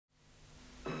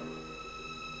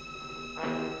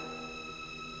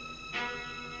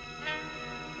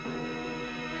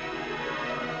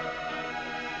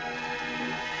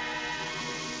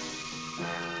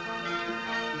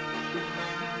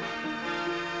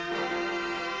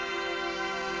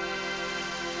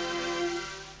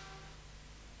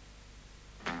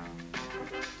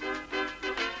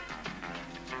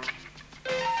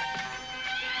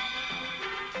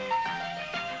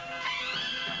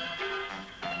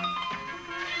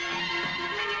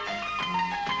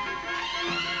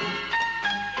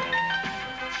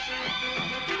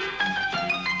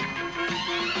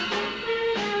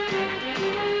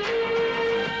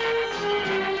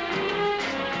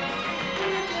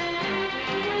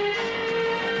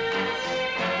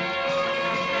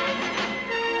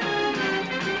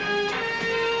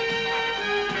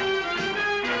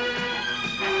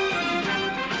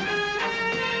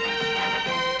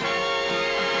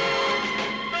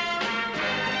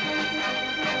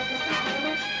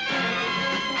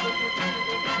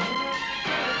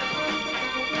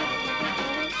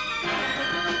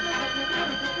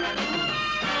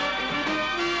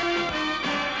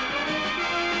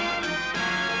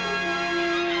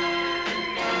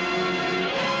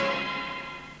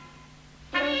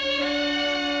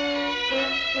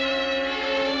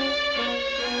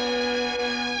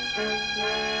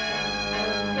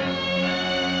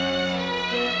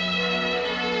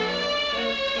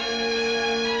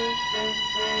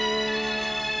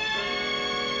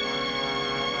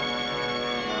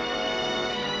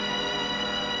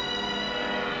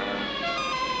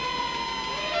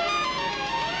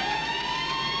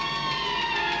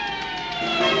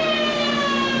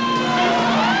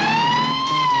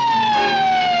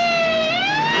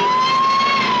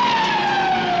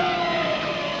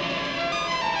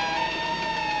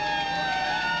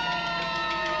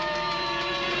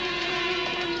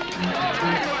There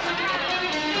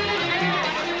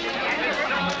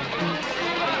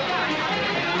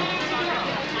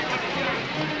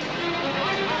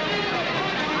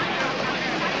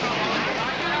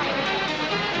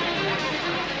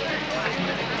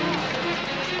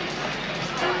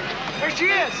she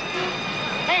is.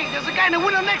 Hey, there's a guy in the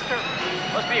window next to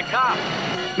her. Must be a cop.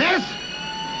 Miss?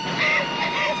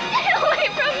 Stay away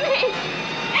from me.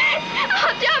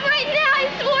 I'll jump right now, I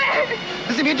swear.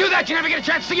 Listen, if you do that, you never get a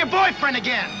chance to see your boyfriend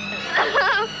again.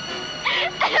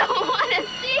 I don't want to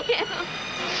see him.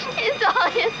 It's all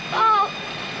his fault.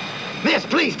 Miss,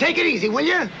 please, take it easy, will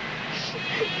you?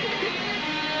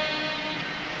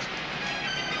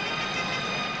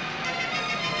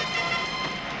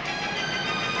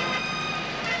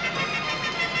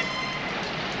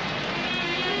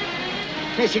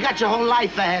 Miss, you got your whole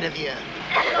life ahead of you.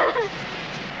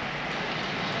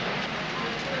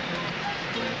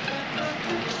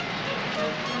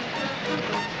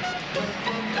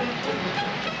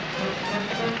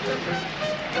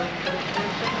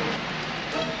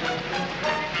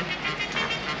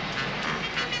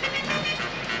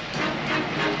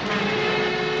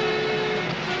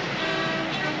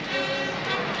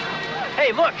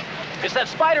 Hey, look! It's that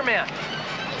Spider-Man.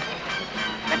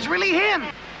 It's really him.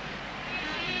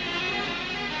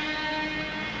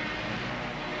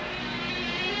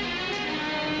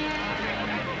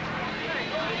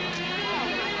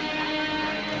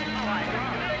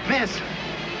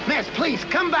 Miss, please,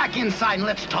 come back inside and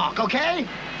let's talk, okay?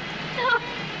 No.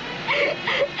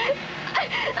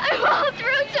 I'm all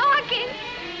through talking.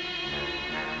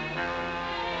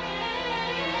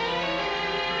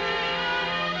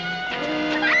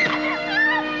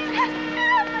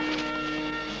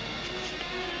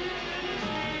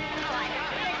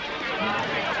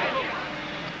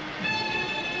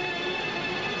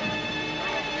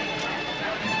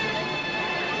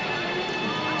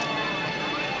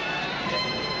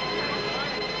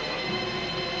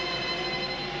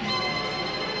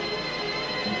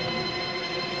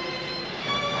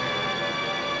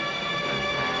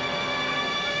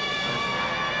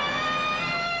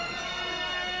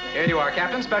 Here you are,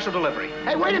 Captain. Special delivery.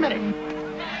 Hey, wait a minute.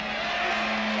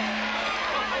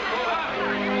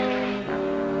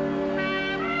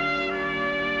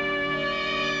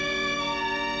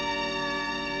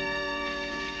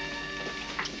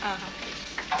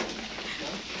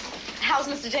 How's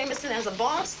Mr. Jameson as a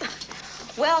boss?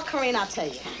 Well, Corinne, I'll tell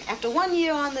you. After 1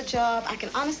 year on the job, I can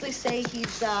honestly say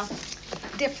he's,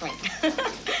 different.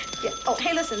 Yeah. Oh,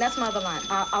 hey, listen, that's my other line.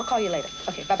 I'll call you later.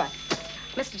 Okay, bye-bye.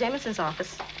 Mr. Jameson's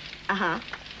office. Uh-huh.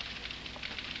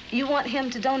 You want him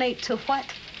to donate to what?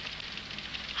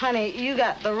 Honey, you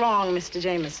got the wrong Mr.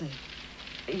 Jameson.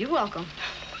 You're welcome.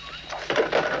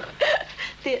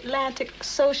 The Atlantic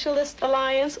Socialist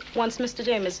Alliance wants Mr.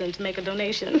 Jameson to make a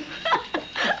donation.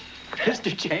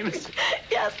 Mr. Jameson?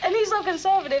 Yes, and he's so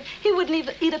conservative, he wouldn't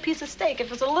even eat a piece of steak if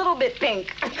it was a little bit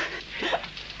pink.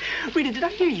 Rita, did I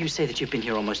hear you say that you've been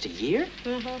here almost a year?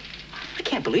 Mm-hmm. I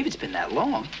can't believe it's been that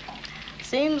long.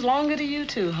 Seems longer to you,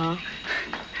 too, huh?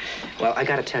 Well, I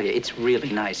gotta tell you, it's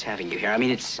really nice having you here. I mean,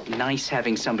 it's nice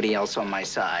having somebody else on my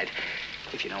side,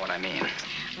 if you know what I mean.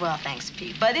 Well, thanks,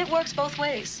 Pete. But it works both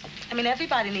ways. I mean,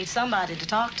 everybody needs somebody to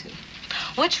talk to.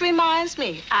 Which reminds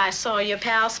me, I saw your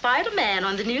pal Spider-Man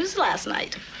on the news last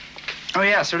night. Oh,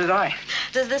 yeah, so did I.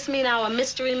 Does this mean our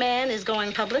mystery man is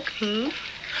going public?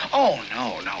 Oh,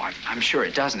 no, I'm sure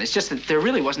it doesn't. It's just that there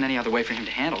really wasn't any other way for him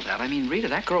to handle that. I mean, Rita,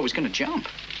 that girl was gonna jump.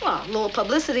 Well, a little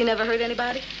publicity never hurt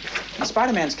anybody. In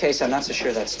Spider-Man's case, I'm not so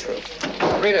sure that's true.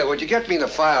 Rita, would you get me the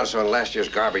files on last year's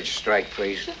garbage strike,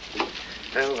 please?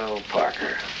 Hello,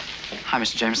 Parker. Hi,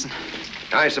 Mr. Jameson.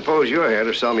 I suppose you're here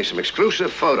to sell me some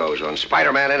exclusive photos on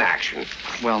Spider-Man in action.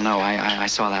 Well, no, I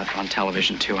saw that on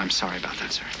television, too. I'm sorry about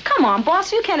that, sir. Come on,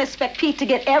 boss. You can't expect Pete to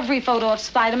get every photo of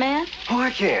Spider-Man. Oh,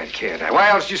 I can't I? Why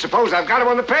else do you suppose I've got him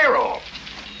on the payroll?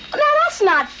 Now, that's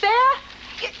not fair.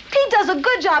 Pete does a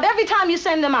good job every time you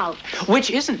send them out. Which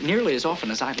isn't nearly as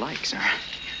often as I'd like, sir.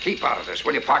 Keep out of this,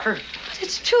 will you, Parker? But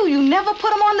it's true. You never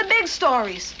put them on the big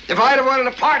stories. If I'd have wanted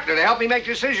a partner to help me make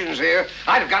decisions here,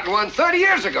 I'd have gotten one 30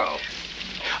 years ago.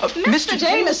 Mr.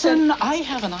 Jameson, I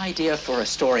have an idea for a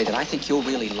story that I think you'll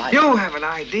really like. You have an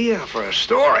idea for a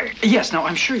story? Yes, now,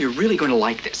 I'm sure you're really going to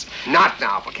like this. Not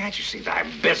now, but can't you see that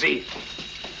I'm busy?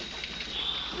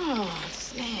 Oh,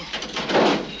 Sam.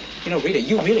 You know, Rita,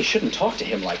 you really shouldn't talk to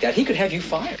him like that. He could have you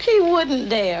fired. He wouldn't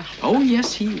dare. Oh,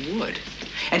 yes, he would.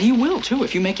 And he will, too,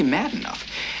 if you make him mad enough.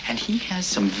 And he has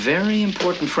some very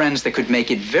important friends that could make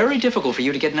it very difficult for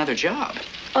you to get another job.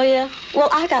 Oh, yeah? Well,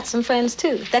 I got some friends,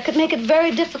 too, that could make it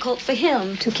very difficult for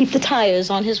him to keep the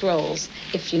tires on his rolls,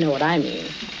 if you know what I mean.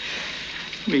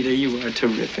 Rita, you are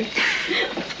terrific.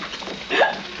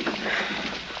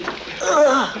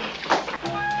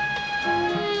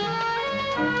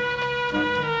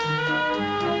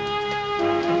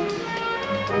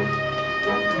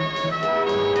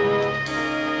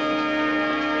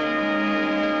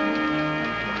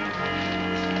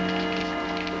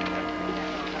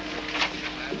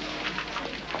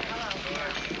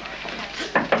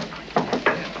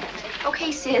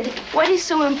 Okay, Sid, what is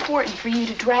so important for you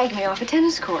to drag me off a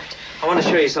tennis court? I want to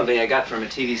show you something I got from a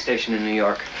TV station in New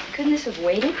York. Couldn't this have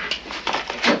waited?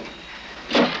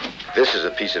 This is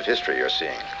a piece of history you're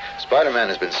seeing. Spider-Man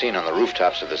has been seen on the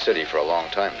rooftops of the city for a long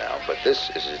time now, but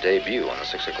this is his debut on the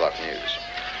 6 o'clock news.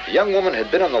 The young woman had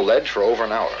been on the ledge for over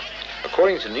an hour.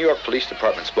 According to New York Police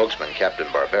Department spokesman Captain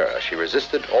Barbera, she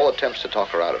resisted all attempts to talk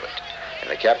her out of it. In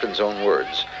the captain's own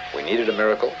words, "We needed a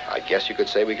miracle. I guess you could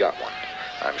say we got one.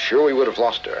 I'm sure we would have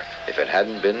lost her if it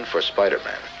hadn't been for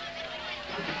Spider-Man."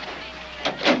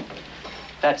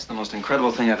 That's the most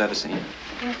incredible thing I've ever seen.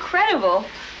 Incredible?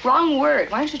 Wrong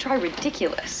word. Why don't you try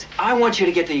ridiculous? I want you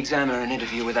to get the Examiner an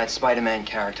interview with that Spider-Man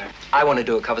character. I want to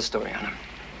do a cover story on him.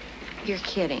 You're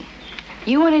kidding.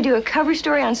 You want to do a cover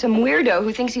story on some weirdo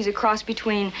who thinks he's a cross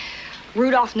between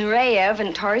Rudolph Nureyev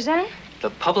and Tarzan?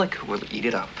 The public will eat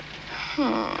it up.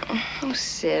 Oh,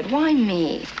 Sid, why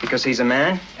me? Because he's a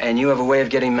man, and you have a way of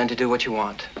getting men to do what you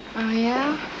want. Oh,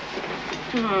 yeah?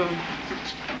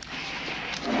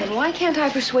 Then why can't I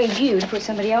persuade you to put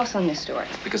somebody else on this story?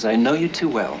 Because I know you too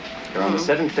well. You're on the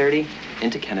 7:30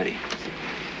 into Kennedy.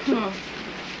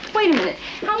 Wait a minute.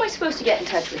 How am I supposed to get in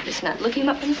touch with this nut? Look him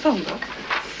up in the phone book.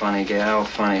 Funny, gal,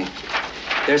 funny.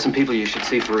 There's some people you should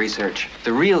see for research.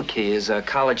 The real key is a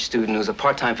college student who's a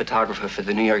part-time photographer for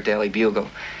the New York Daily Bugle.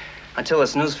 Until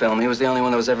this news film, he was the only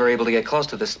one that was ever able to get close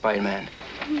to this Spider-Man.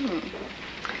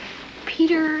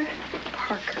 Peter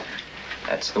Parker.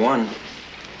 That's the one.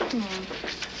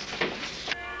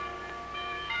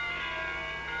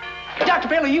 Dr.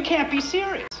 Baylor, you can't be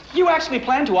serious. You actually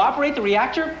plan to operate the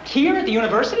reactor here at the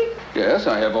university? Yes,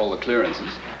 I have all the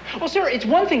clearances. Well, sir, it's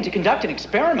one thing to conduct an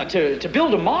experiment, to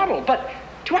build a model, but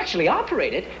to actually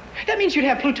operate it, that means you'd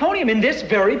have plutonium in this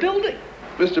very building.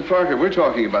 Mr. Parker, we're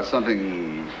talking about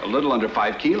something a little under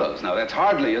 5 kilos. Now, that's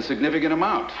hardly a significant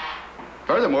amount.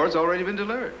 Furthermore, it's already been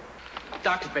delivered.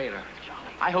 Dr. Baylor,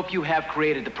 I hope you have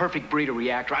created the perfect breeder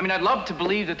reactor. I mean, I'd love to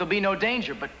believe that there'll be no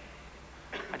danger, but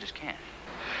I just can't.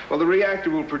 Well, the reactor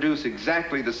will produce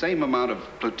exactly the same amount of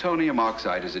plutonium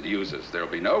oxide as it uses. There'll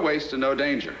be no waste and no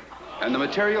danger. And the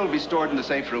material will be stored in the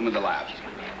safe room in the lab.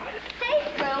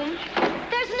 Safe room?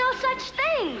 There's no such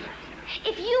thing.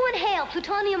 If you inhale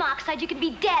plutonium oxide, you could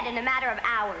be dead in a matter of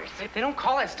hours. They don't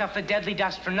call that stuff the deadly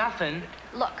dust for nothing.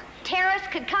 Look, terrorists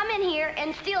could come in here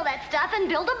and steal that stuff and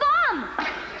build a bomb.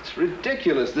 It's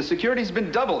ridiculous. The security's been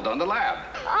doubled on the lab.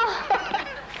 Oh,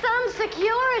 some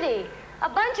security. A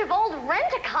bunch of old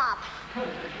rent-a-cops.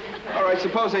 All right,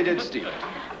 suppose they did steal it.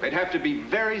 They'd have to be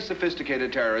very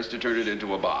sophisticated terrorists to turn it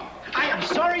into a bomb. I am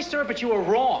sorry, sir, but you are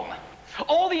wrong.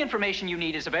 All the information you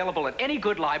need is available at any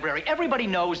good library. Everybody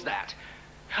knows that.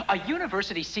 A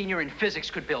university senior in physics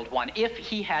could build one if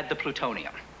he had the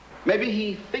plutonium. Maybe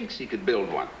he thinks he could build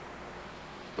one.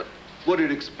 But would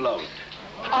it explode?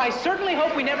 I certainly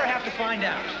hope we never have to find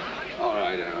out. All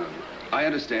right, I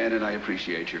understand and I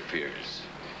appreciate your fears.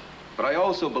 But I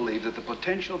also believe that the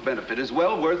potential benefit is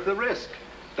well worth the risk.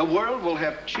 The world will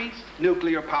have cheap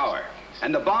nuclear power,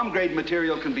 and the bomb-grade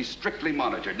material can be strictly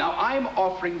monitored. Now, I'm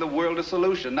offering the world a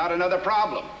solution, not another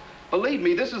problem. Believe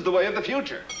me, this is the way of the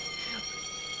future.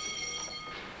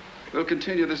 We'll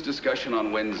continue this discussion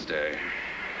on Wednesday.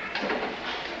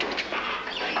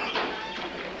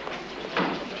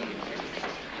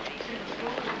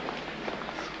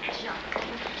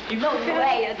 The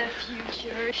way of the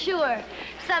future. Sure.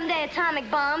 Someday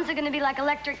atomic bombs are going to be like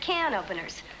electric can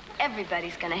openers.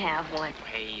 Everybody's going to have one.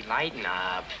 Hey, lighten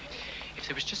up. If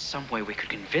there was just some way we could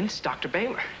convince Dr.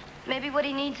 Baylor. Maybe what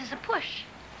he needs is a push.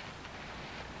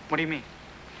 What do you mean?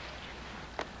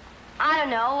 I don't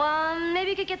know.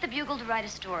 Maybe you could get the Bugle to write a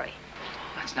story.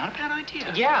 That's not a bad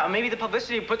idea. Yeah, maybe the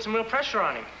publicity would put some real pressure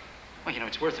on him. Well, you know,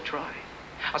 it's worth a try.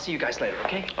 I'll see you guys later,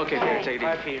 okay? Okay, All Peter, right. take it easy.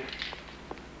 Bye, Peter.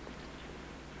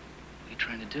 What are you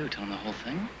trying to do? Tell him the whole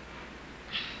thing?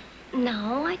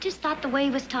 No, I just thought the way he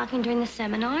was talking during the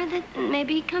seminar that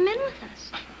maybe he'd come in with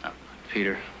us.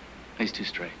 Peter, he's too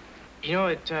straight. You know,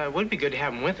 it would be good to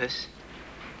have him with us.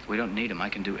 If we don't need him, I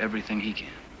can do everything he can.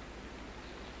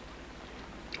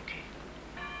 Okay.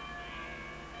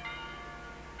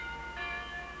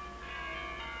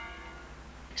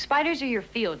 Spiders are your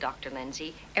field, Dr.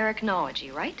 Lindsay.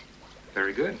 Arachnology, right?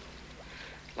 Very good.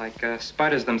 Like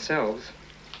spiders themselves,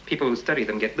 People who study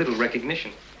them get little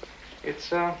recognition.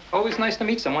 It's always nice to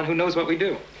meet someone who knows what we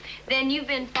do. Then you've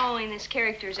been following this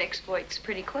character's exploits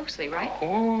pretty closely, right?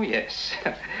 Oh, yes.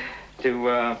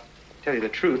 To tell you the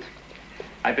truth,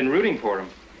 I've been rooting for him.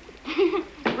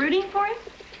 Rooting for him?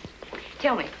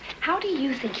 Tell me, how do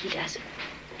you think he does it?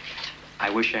 I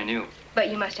wish I knew. But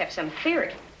you must have some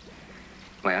theory.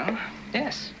 Well,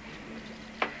 yes.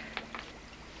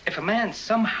 If a man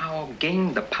somehow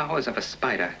gained the powers of a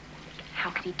spider, How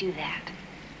could he do that?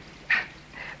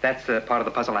 that's the part of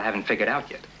the puzzle I haven't figured out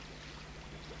yet.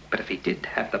 But if he did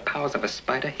have the powers of a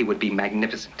spider, he would be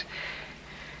magnificent.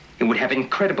 He would have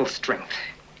incredible strength.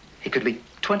 He could leap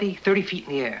 20, 30 feet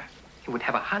in the air. He would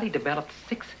have a highly developed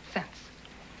sixth sense.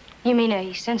 You mean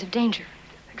a sense of danger?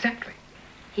 Exactly.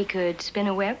 He could spin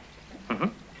a web? Mm-hmm.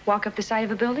 Walk up the side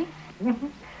of a building? Mm-hmm.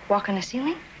 Walk on a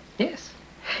ceiling? Yes.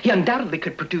 He undoubtedly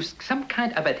could produce some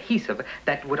kind of adhesive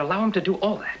that would allow him to do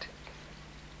all that.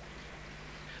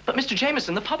 But, Mr.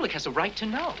 Jameson, the public has a right to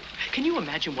know. Can you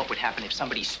imagine what would happen if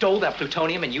somebody stole that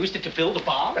plutonium and used it to build a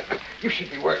bomb? You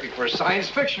should be working for a science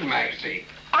fiction magazine.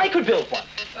 I could build one.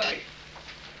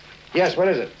 Yes, what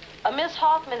is it? Miss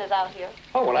Hoffman is out here.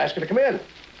 Oh, well, ask her to come in.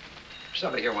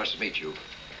 Somebody here wants to meet you.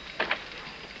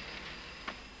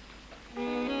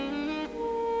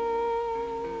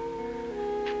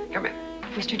 Come in.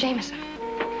 Mr. Jameson.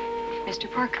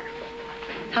 Mr. Parker.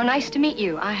 How nice to meet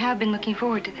you. I have been looking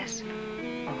forward to this.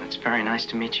 Oh, it's very nice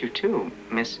to meet you, too,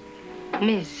 Miss...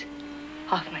 Ms.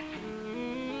 Hoffman.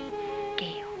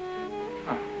 Gail.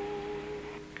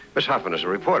 Miss Hoffman is a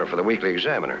reporter for the Weekly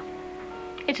Examiner.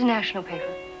 It's a national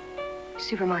paper.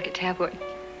 Supermarket tabloid.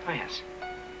 Oh, yes.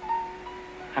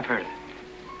 I've heard of it.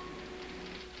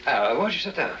 Why don't you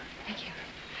sit down? Thank you.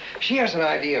 She has an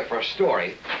idea for a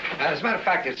story. As a matter of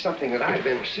fact, it's something that I've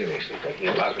been seriously thinking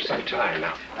about for some time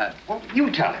now. Well, you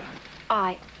tell him.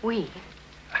 We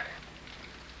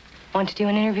want to do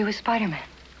an interview with Spider-Man.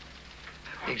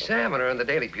 The Examiner and the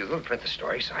Daily Bugle print the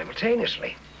story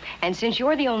simultaneously. And since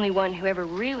you're the only one who ever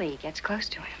really gets close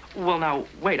to him. Well, now,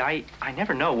 wait, I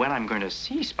never know when I'm going to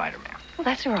see Spider-Man. Well,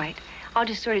 that's all right. I'll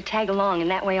just sort of tag along, and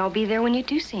that way I'll be there when you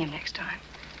do see him next time.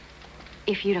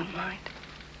 If you don't mind.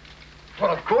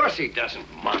 Well, of course he doesn't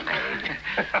mind.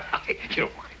 You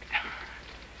don't mind.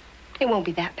 It won't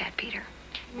be that bad, Peter.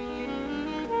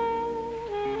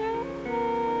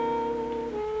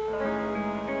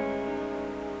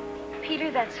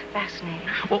 Peter, that's fascinating.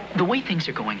 Well, the way things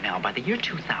are going now, by the year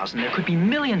 2000, there could be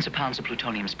millions of pounds of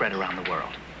plutonium spread around the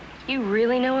world. You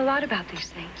really know a lot about these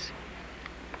things.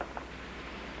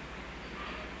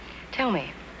 Tell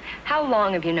me, how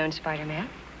long have you known Spider-Man?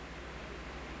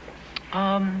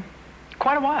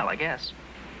 Quite a while, I guess.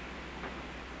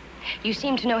 You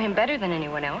seem to know him better than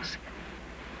anyone else.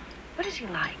 What is he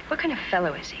like? What kind of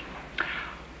fellow is he?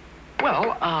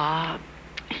 Well,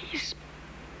 he's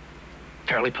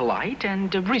fairly polite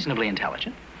and reasonably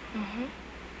intelligent. Mm-hmm.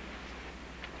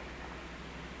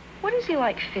 What is he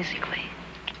like physically?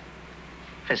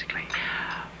 Physically?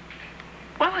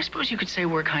 Well, I suppose you could say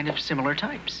we're kind of similar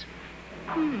types.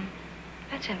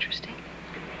 That's interesting.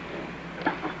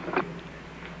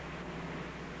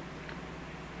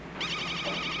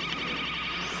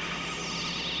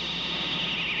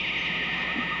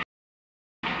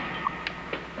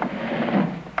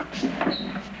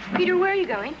 Peter, where are you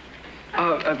going?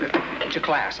 To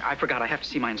class. I forgot I have to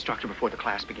see my instructor before the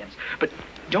class begins. But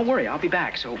don't worry, I'll be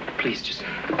back, so please just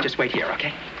wait here,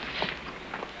 okay?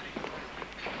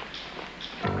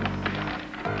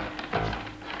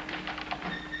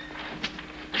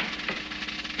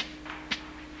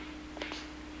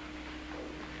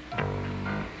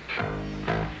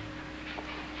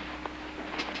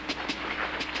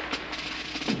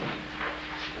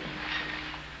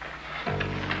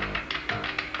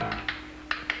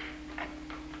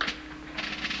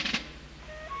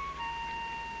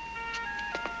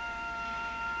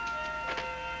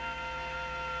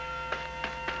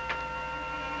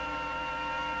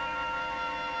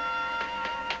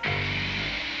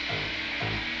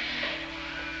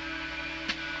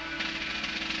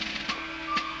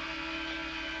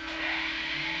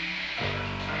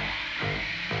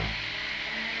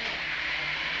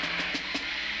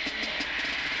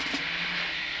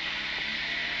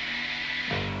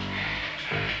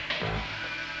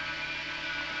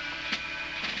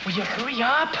 Will you hurry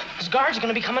up? Those guards are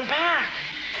going to be coming back.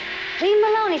 Leave him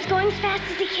alone. He's going as fast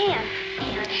as he can.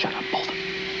 Shut up, both of you.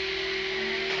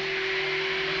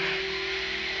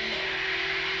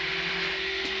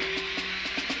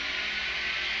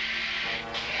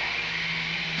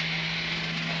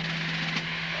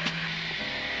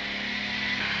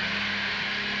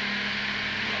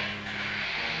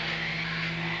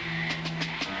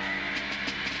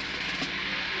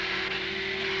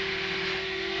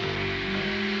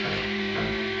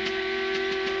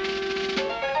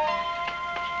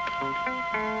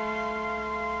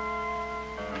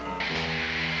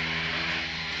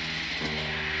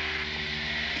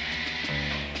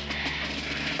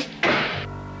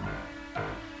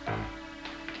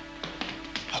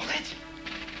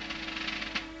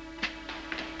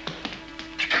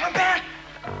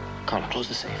 close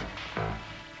the safe.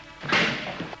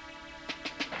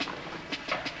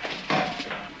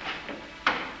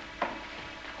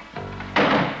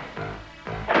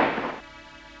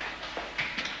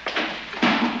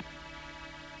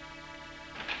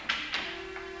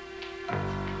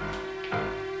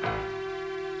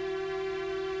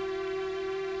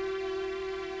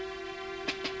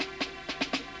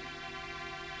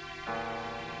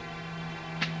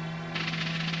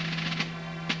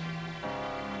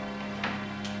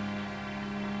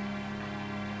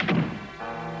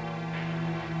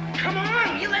 Come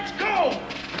on, let's go!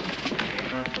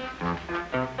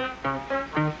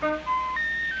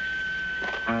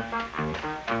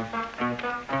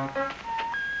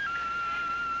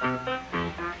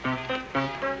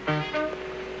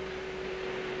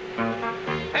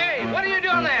 Hey, what are you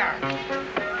doing there?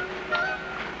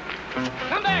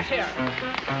 Come back here.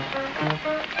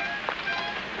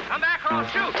 Come back or I'll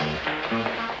shoot.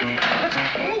 Let's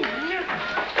move.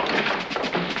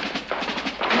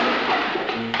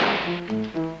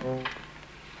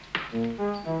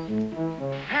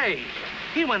 Hey,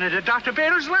 he went into Dr.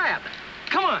 Bader's lab.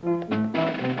 Come on.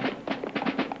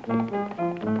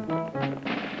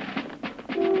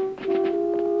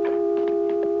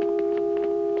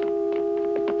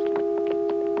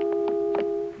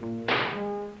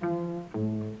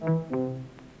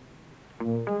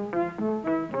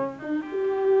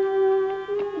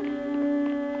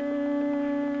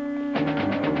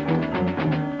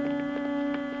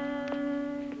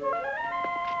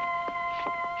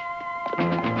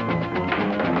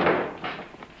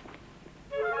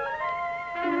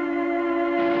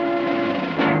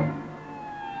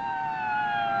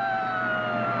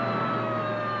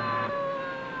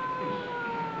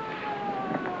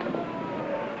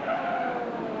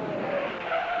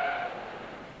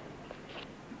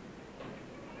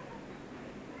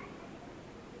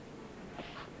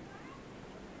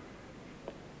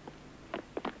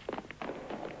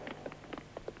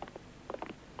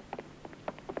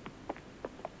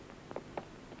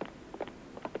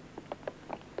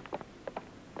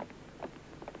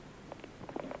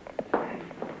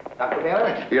 Dr.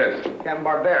 Bader? Yes. Captain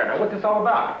Barbera. Now, what's this all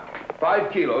about?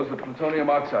 5 kilos of plutonium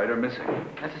oxide are missing.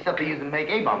 That's the stuff they use to make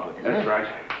A-bombs with, isn't That's it? right.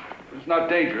 It's not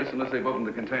dangerous unless they've opened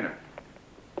the container.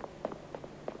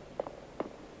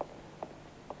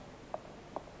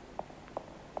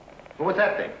 Well, what's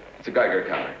that thing? It's a Geiger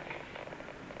counter.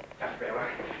 Dr.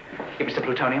 Bader. Give us the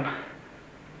plutonium.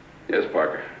 Yes,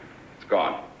 Parker. It's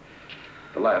gone.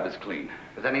 The lab is clean.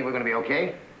 Does that mean we're going to be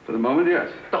okay? For the moment,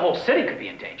 yes. The whole city could be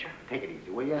in danger. Take it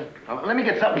easy, will you? Let me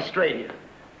get something straight here.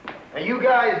 Now, you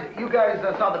guys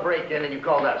saw the break-in and you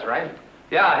called us, right?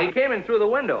 Yeah, he came in through the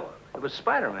window. It was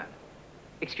Spider-Man.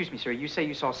 Excuse me, sir. You say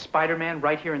you saw Spider-Man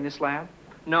right here in this lab?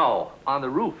 No, on the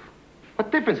roof.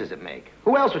 What difference does it make?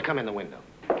 Who else would come in the window?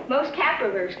 Most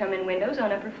Kapperbergs come in windows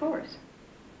on upper floors.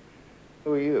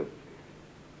 Who are you?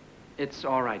 It's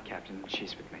all right, Captain.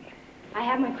 She's with me. I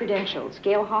have my credentials.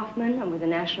 Gail Hoffman. I'm with the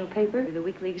National Paper, the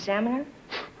Weekly Examiner.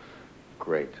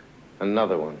 Great.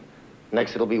 Another one.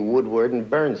 Next, it'll be Woodward and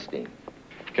Bernstein.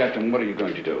 Captain, what are you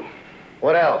going to do?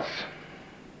 What else?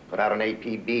 Put out an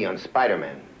APB on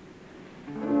Spider-Man.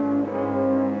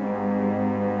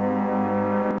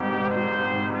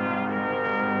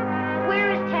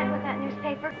 Where is Ted with that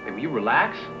newspaper? Hey, will you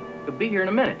relax? He'll be here in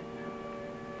a minute.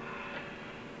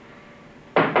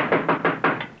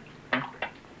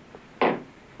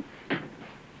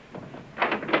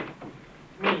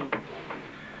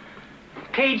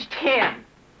 Page 10.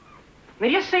 Now,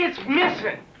 you say it's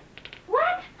missing.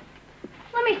 What?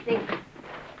 Let me see.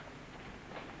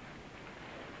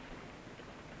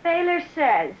 Baylor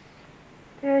says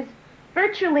there's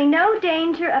virtually no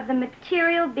danger of the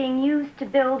material being used to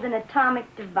build an atomic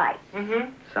device.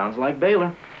 Mm-hmm. Sounds like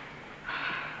Baylor.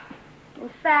 In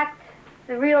fact,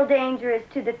 the real danger is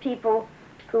to the people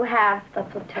who have the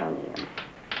plutonium.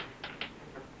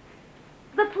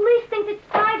 The police think that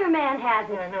Spider-Man has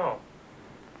it. I know.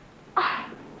 Oh,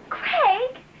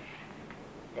 Craig!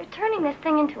 They're turning this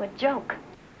thing into a joke.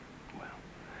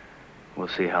 We'll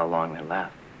see how long they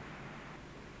last.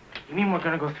 You mean we're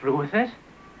gonna go through with it?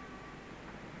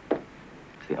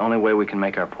 It's the only way we can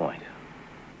make our point.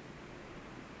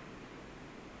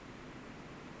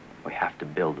 We have to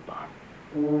build the bomb.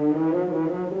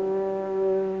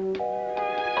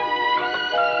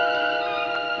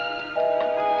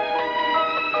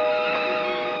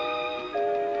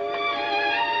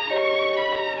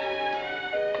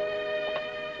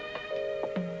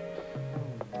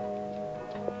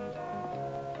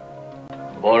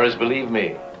 Boris, believe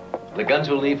me, the guns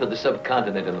will leave for the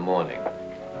subcontinent in the morning.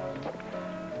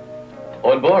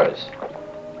 Oh, and Boris,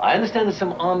 I understand that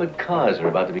some armored cars are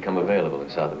about to become available in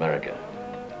South America.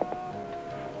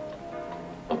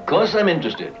 Of course I'm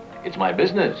interested. It's my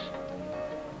business.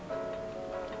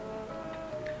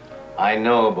 I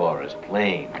know, Boris.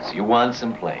 Planes. You want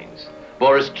some planes.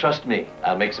 Boris, trust me.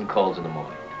 I'll make some calls in the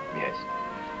morning. Yes.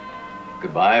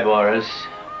 Goodbye, Boris.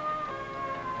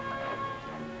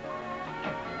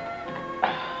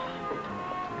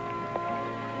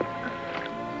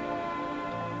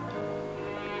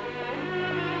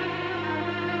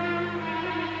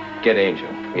 Get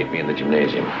Angel. Meet me in the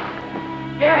gymnasium.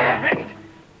 Yeah!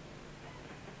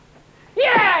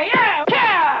 Yeah!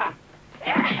 Yeah!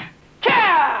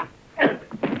 Yeah!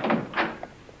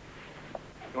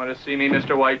 You want to see me,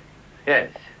 Mr. White?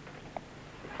 Yes.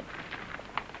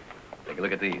 Take a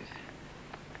look at these.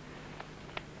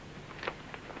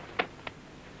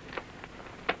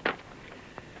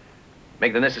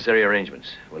 Make the necessary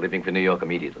arrangements. We're leaving for New York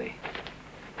immediately.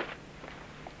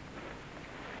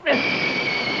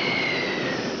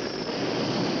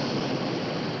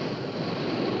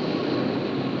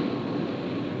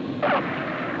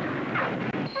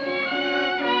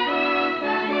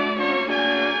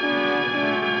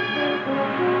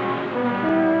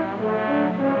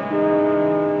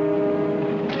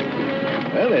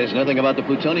 Well, there's nothing about the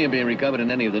plutonium being recovered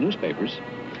in any of the newspapers.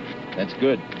 That's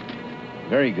good.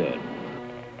 Very good.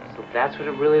 So that's what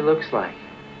it really looks like.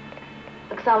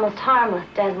 Looks almost harmless,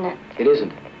 doesn't it? It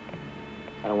isn't.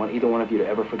 I don't want either one of you to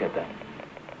ever forget that.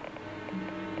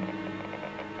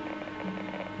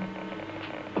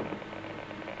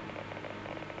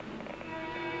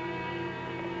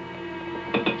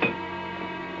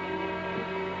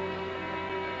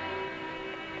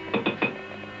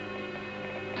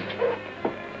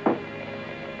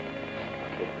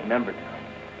 Remember now,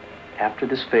 after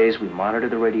this phase, we monitor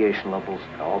the radiation levels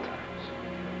at all times.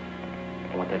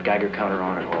 I want that Geiger counter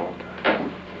on at all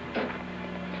times.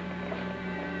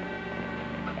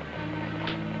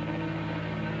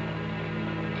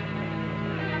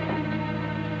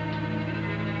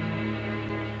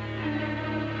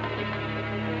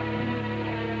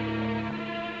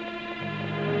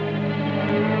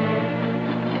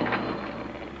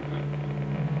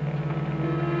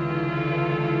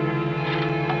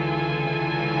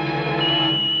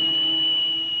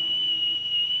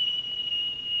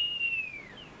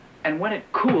 And when it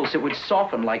cools, it would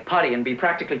soften like putty and be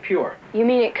practically pure. You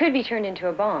mean it could be turned into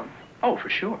a bomb? Oh, for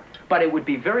sure. But it would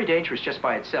be very dangerous just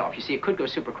by itself. You see, it could go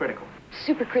supercritical.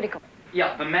 Supercritical.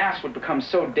 Yeah, the mass would become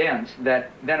so dense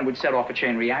that then it would set off a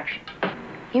chain reaction.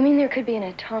 You mean there could be an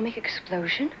atomic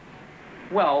explosion?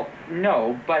 Well,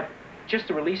 no, but just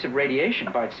the release of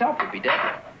radiation by itself would be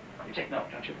deadly. You take note,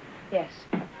 don't you? Yes.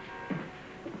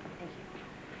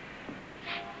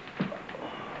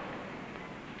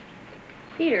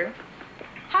 Peter,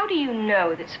 how do you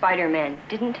know that Spider-Man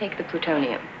didn't take the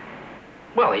plutonium?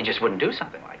 Well, he just wouldn't do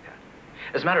something like that.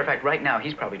 As a matter of fact, right now,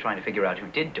 he's probably trying to figure out who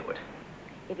did do it.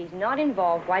 If he's not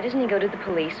involved, why doesn't he go to the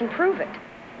police and prove it?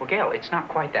 Well, Gail, it's not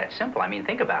quite that simple. I mean,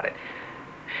 think about it.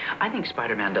 I think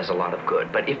Spider-Man does a lot of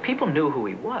good, but if people knew who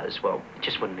he was, well, it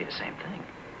just wouldn't be the same thing.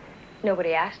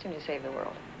 Nobody asked him to save the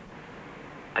world.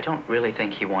 I don't really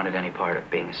think he wanted any part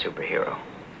of being a superhero.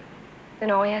 Then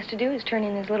all he has to do is turn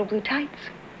in his little blue tights.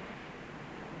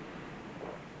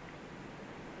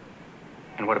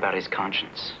 And what about his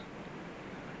conscience?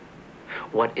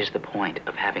 What is the point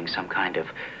of having some kind of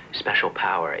special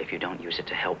power if you don't use it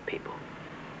to help people?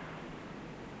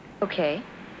 Okay,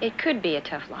 it could be a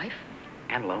tough life.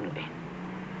 And lonely.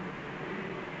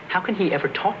 How can he ever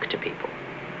talk to people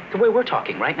the way we're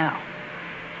talking right now?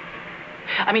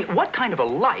 I mean, what kind of a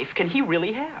life can he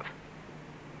really have?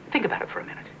 Think about it for a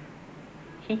minute.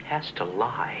 He has to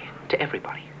lie to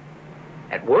everybody.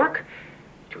 At work,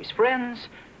 to his friends.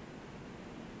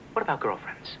 What about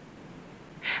girlfriends?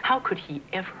 How could he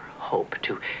ever hope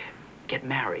to get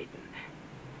married and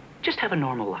just have a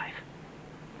normal life?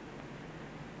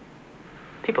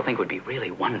 People think it would be really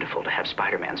wonderful to have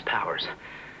Spider-Man's powers.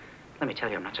 Let me tell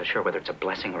you, I'm not so sure whether it's a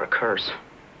blessing or a curse.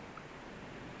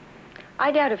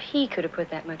 I doubt if he could have put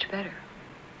that much better.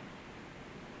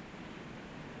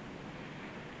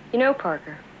 You know,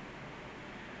 Parker,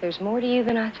 there's more to you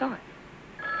than I thought.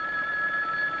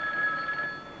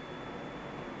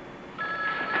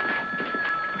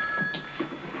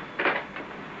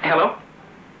 Hello?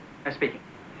 Speaking.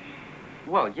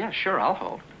 Well, yeah, sure, I'll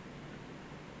hold.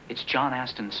 It's John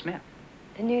Aston Smith.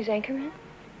 The news anchorman?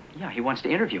 Yeah, he wants to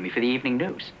interview me for the evening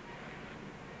news.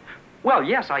 Well,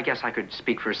 yes, I guess I could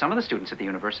speak for some of the students at the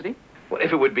university. Well,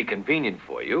 if it would be convenient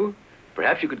for you,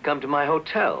 perhaps you could come to my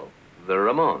hotel, the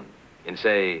Ramon, in,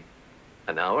 say,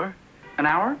 an hour? An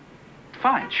hour?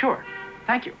 Fine, sure.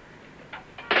 Thank you.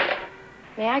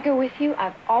 May I go with you?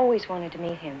 I've always wanted to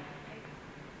meet him.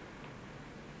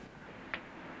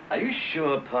 Are you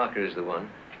sure Parker's the one?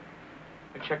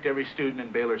 I checked every student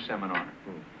in Baylor's seminar.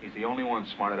 He's the only one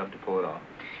smart enough to pull it off.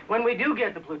 When we do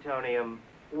get the plutonium,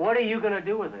 what are you going to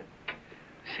do with it?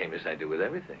 Same as I do with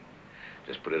everything.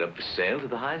 Just put it up for sale to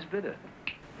the highest bidder.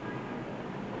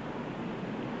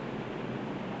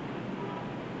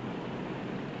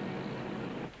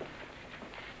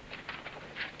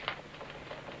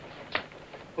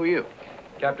 Who are you?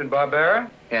 Captain Barbera?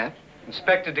 Yeah?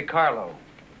 Inspector DiCarlo.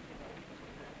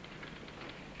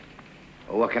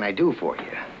 Well, what can I do for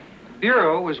you?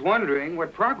 Bureau was wondering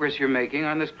what progress you're making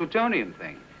on this plutonium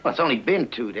thing. Well, it's only been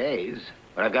 2 days,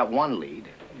 but I've got one lead.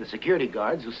 The security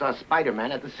guards who saw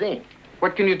Spider-Man at the scene.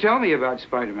 What can you tell me about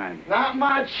Spider-Man? Not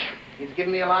much. He's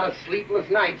given me a lot of sleepless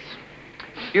nights.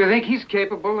 You think he's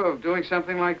capable of doing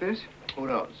something like this? Who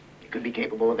knows? He could be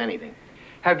capable of anything.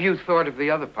 Have you thought of the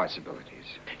other possibilities?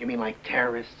 You mean like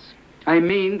terrorists? I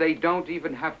mean, they don't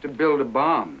even have to build a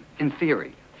bomb. In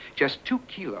theory, just 2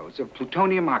 kilos of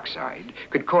plutonium oxide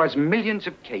could cause millions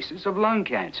of cases of lung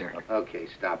cancer. Okay,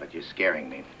 stop it. You're scaring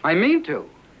me. I mean to.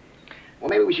 Well,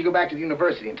 maybe we should go back to the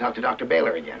university and talk to Dr.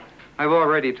 Baylor again. I've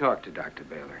already talked to Dr.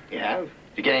 Baylor. Yeah? Did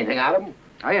you get anything out of him?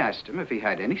 I asked him if he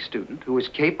had any student who was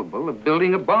capable of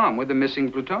building a bomb with the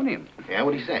missing plutonium. Yeah,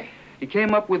 what'd he say? He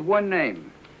came up with one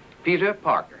name, Peter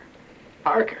Parker.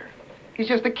 Parker? He's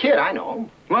just a kid, I know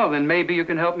him. Well, then maybe you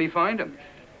can help me find him.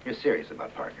 You're serious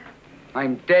about Parker?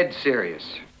 I'm dead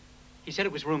serious. He said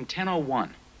it was room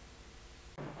 1001.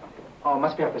 Oh, it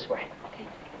must be up this way. Okay.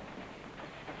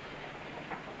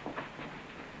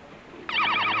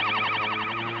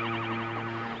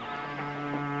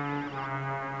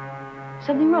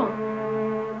 Something wrong?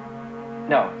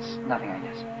 No, it's nothing, I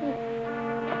guess.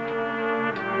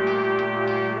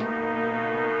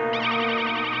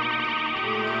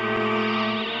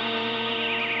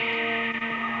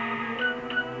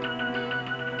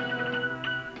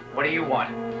 What do you want?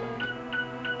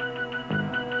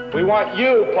 We want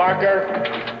you, Parker.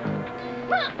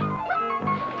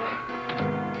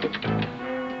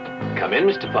 Come in,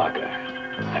 Mr. Parker.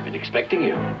 I've been expecting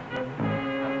you.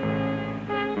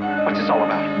 What's this all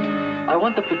about? I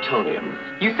want the plutonium.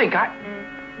 You think I...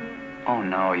 Oh,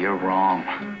 no, you're wrong.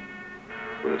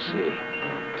 We'll see.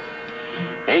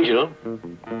 Angel.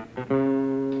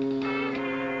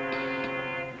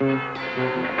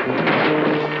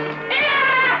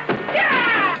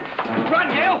 Run,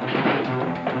 Hale!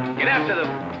 Get after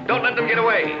them. Don't let them get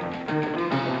away.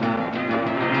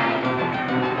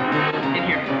 In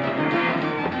here.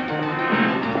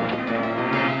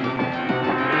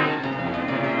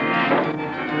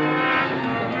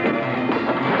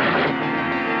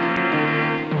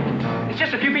 It's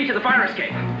just a few feet to the fire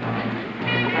escape.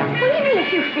 What do you mean a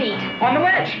few feet? On the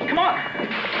ledge. Come on.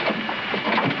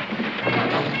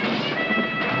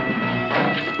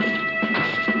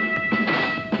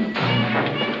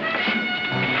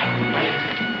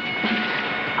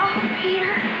 Oh,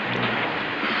 Peter.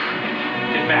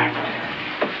 Get back.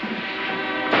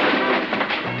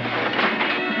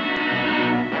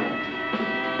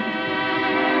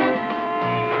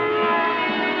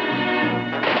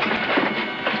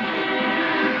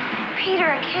 Peter,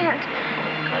 I can't.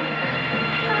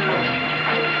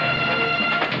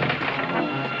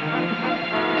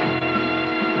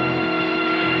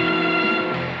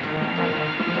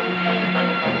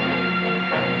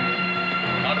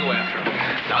 I'll go after them.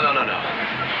 No.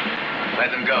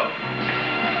 Let them go.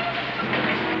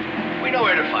 We know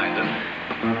where to find them.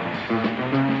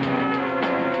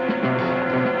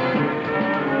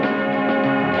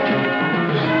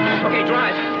 Okay,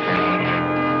 drive.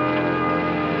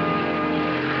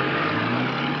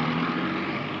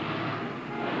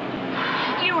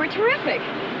 You were terrific.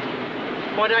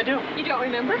 What did I do? You don't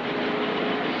remember?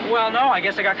 Well, no, I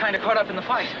guess I got kind of caught up in the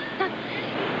fight.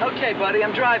 Okay, buddy,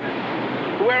 I'm driving.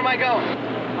 Where am I going?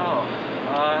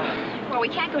 Well, we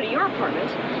can't go to your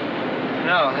apartment.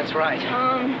 No, that's right.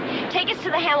 Take us to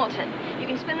the Hamilton. You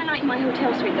can spend the night in my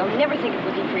hotel suite. They'll never think of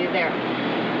looking for you there.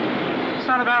 It's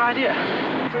not a bad idea.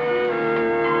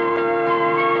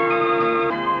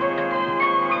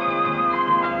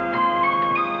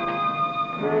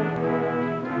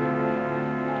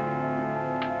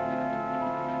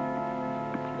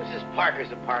 This is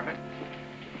Parker's apartment.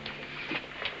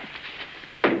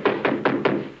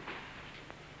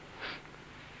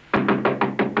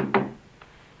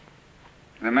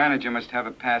 The manager must have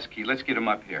a pass key. Let's get him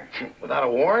up here. Without a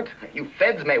warrant? You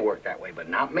feds may work that way, but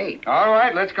not me. All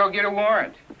right, let's go get a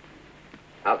warrant.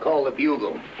 I'll call the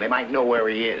Bugle. They might know where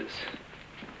he is.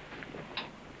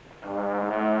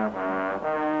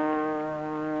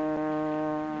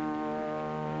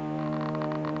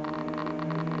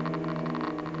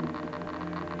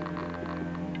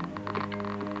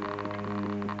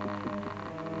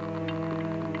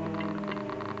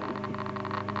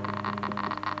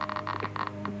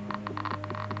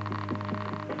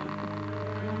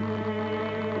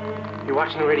 You're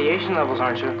watching the radiation levels,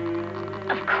 aren't you?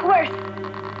 Of course.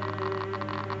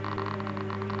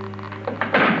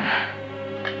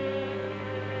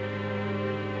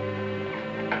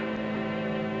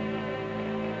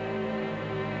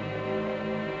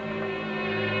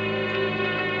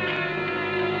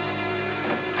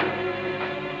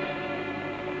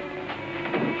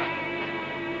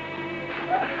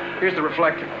 Here's the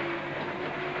reflector.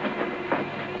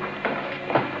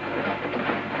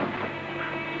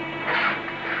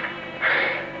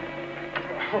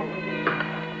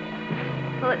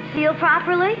 Will it seal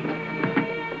properly?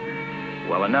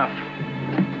 Well enough.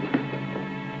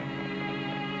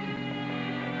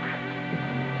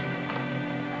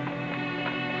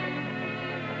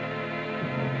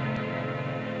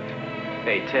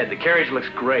 Hey, Ted, the carriage looks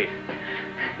great.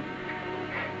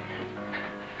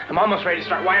 I'm almost ready to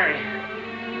start wiring.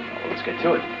 Well, let's get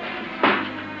to it.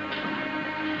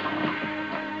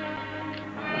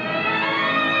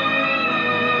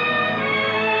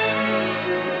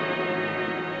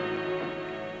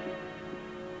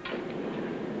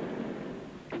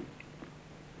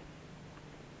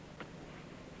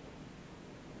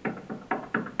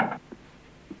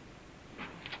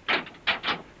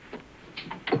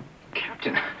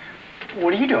 Captain,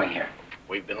 what are you doing here?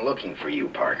 We've been looking for you,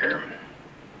 Parker.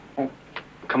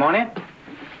 Come on in.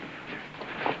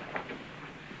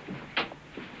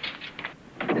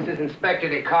 This is Inspector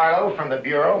DiCarlo from the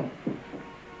Bureau.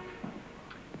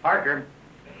 Parker,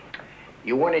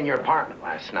 you weren't in your apartment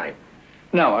last night.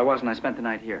 No, I wasn't. I spent the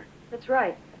night here. That's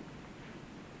right.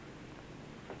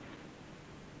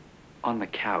 On the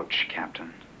couch,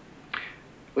 Captain.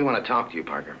 We want to talk to you,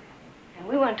 Parker. And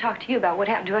we want to talk to you about what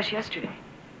happened to us yesterday.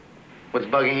 What's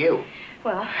bugging you?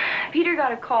 Well, Peter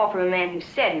got a call from a man who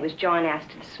said he was John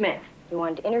Aston Smith. We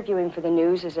wanted to interview him for the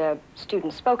news as a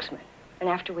student spokesman. And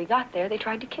after we got there, they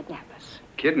tried to kidnap us.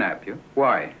 Kidnap you?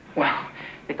 Why? Well,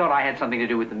 they thought I had something to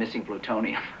do with the missing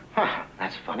plutonium. Huh,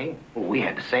 that's funny. Well, we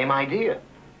had the same idea.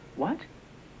 What?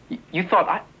 You thought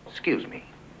I... Excuse me.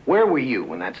 Where were you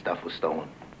when that stuff was stolen?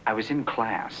 I was in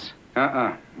class.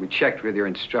 We checked with your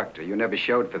instructor. You never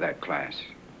showed for that class.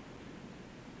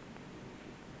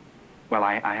 Well,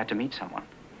 I had to meet someone.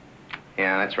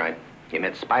 Yeah, that's right. You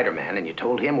met Spider-Man and you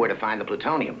told him where to find the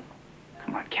plutonium.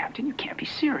 Come on, Captain, you can't be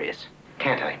serious.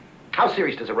 Can't I? How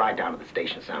serious does a ride down to the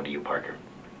station sound to you, Parker?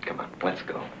 Come on, let's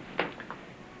go.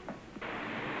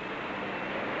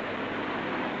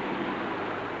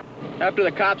 After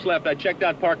the cops left, I checked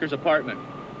out Parker's apartment.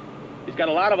 He's got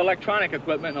a lot of electronic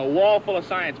equipment and a wall full of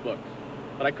science books.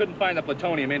 But I couldn't find the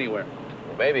plutonium anywhere.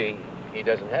 Well, maybe he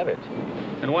doesn't have it.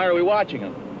 And why are we watching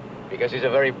him? Because he's a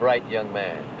very bright young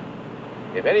man.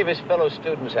 If any of his fellow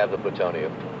students have the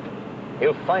plutonium,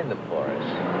 he'll find them for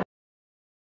us.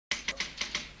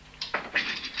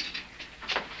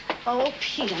 Oh,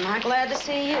 Pete, am I glad to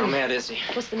see you. How mad is he?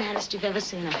 What's the maddest you've ever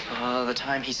seen him? The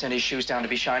time he sent his shoes down to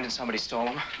be shined and somebody stole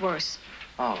them. Worse.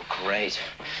 Oh, great.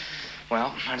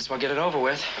 Well, might as well get it over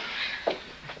with.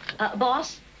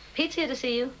 Boss, Pete's here to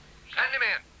see you. Send him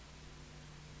in.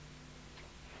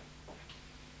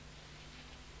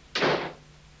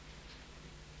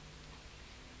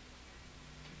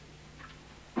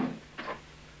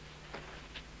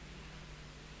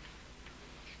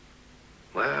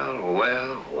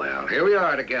 Well, here we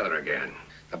are together again.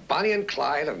 The Bonnie and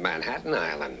Clyde of Manhattan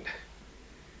Island.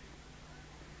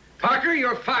 Parker,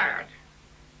 you're fired.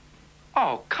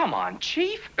 Oh, come on,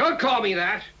 Chief. Don't call me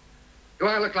that. Do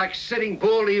I look like Sitting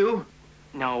Bull to you?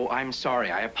 No, I'm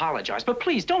sorry. I apologize. But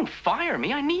please, don't fire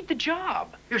me. I need the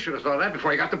job. You should have thought of that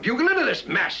before you got the bugle into this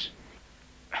mess.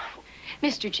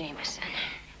 Mr. Jameson,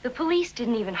 the police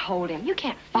didn't even hold him. You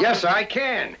can't fire Yes, I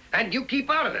can. And you keep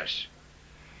out of this.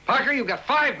 Parker, you've got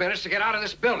 5 minutes to get out of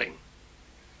this building.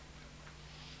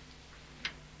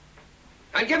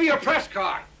 And give me your press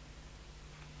card.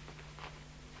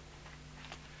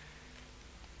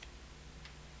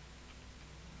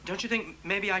 Don't you think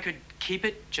maybe I could keep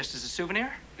it just as a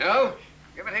souvenir? No?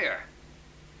 Give it here.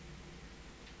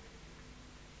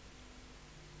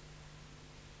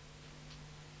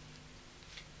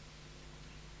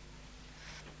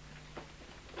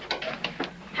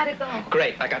 How'd it go?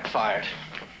 Great, I got fired.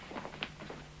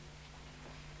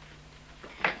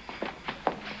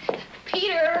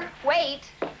 Peter, wait.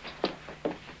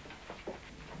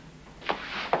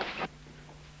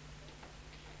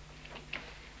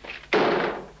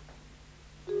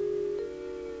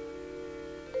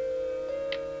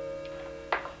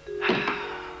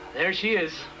 There she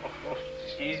is. Oh,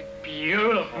 she's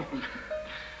beautiful.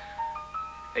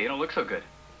 Hey, you don't look so good.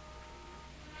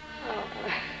 Oh,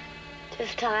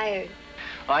 just tired.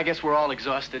 Well, I guess we're all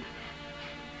exhausted.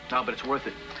 No, but it's worth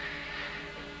it.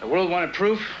 The world wanted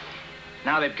proof.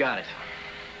 Now they've got it.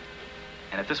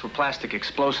 And if this were plastic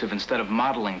explosive instead of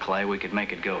modeling clay, we could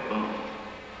make it go boom.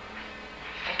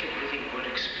 I think it really would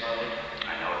explode.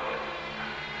 I know it would.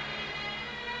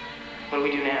 What do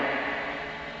we do now?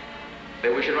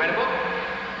 Then we should write a book.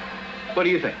 What do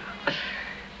you think?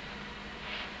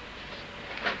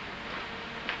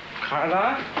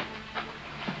 Carla?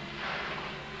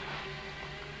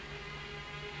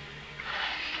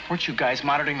 Weren't you guys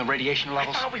monitoring the radiation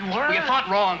levels? I thought we were. You thought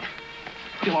wrong.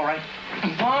 You all right?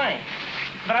 I'm fine.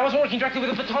 But I wasn't working directly with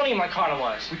the plutonium like Carla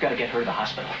was. We've got to get her to the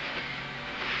hospital.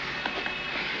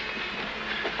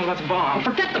 What about the bomb?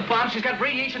 Forget the bomb. She's got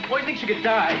radiation poisoning. She could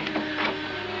die.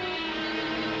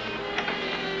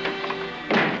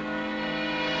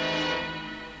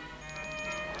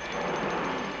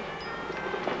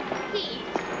 Pete.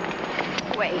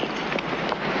 Wait.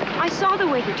 I saw the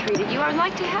way he treated you. I'd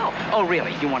like to help. Oh,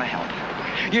 really? You want to help?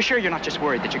 You're sure you're not just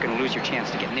worried that you're going to lose your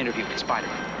chance to get an interview with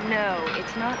Spider-Man? No,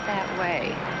 it's not that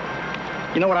way.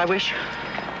 You know what I wish?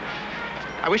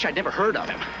 I wish I'd never heard of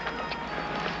him.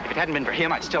 If it hadn't been for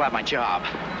him, I'd still have my job.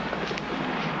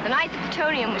 The night the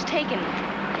plutonium was taken,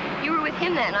 you were with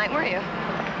him that night, were you?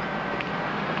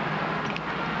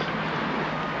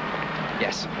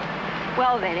 Yes.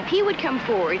 Well, then, if he would come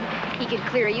forward, he could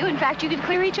clear you. In fact, you could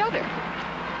clear each other.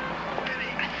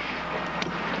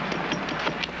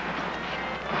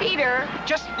 Peter.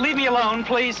 Just leave me alone,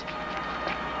 please.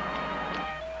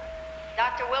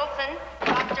 Dr. Wilson.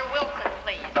 Dr. Wilson,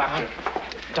 please. Doctor.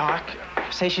 Doc,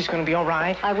 say she's going to be all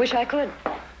right? I wish I could.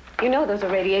 You know those are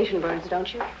radiation burns,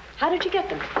 don't you? How did you get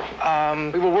them?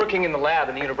 We were working in the lab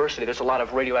in the university. There's a lot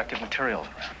of radioactive materials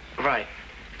around. Right.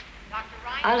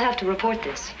 I'll have to report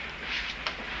this.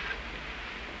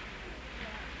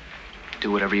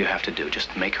 Do whatever you have to do.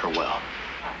 Just make her well.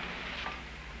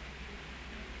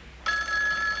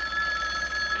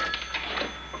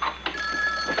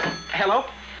 Hello?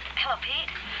 Hello, Pete.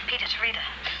 Pete, it's Rita.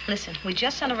 Listen, we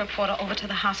just sent a reporter over to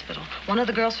the hospital. One of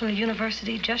the girls from the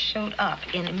university just showed up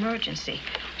in emergency.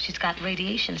 She's got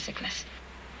radiation sickness.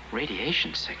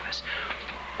 Radiation sickness?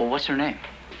 Well, what's her name?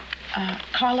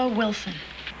 Carla Wilson.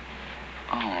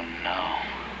 Oh, no.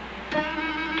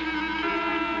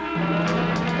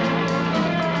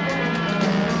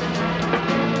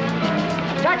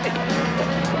 Taxi!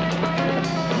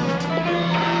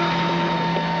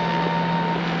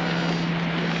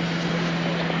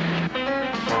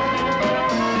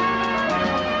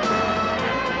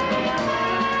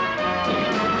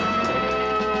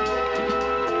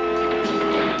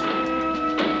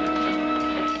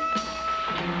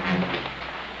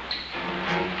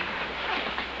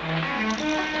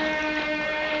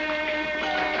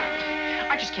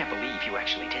 I just can't believe you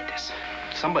actually did this.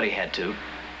 Somebody had to.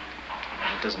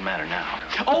 It doesn't matter now.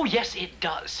 Oh, yes, it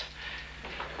does.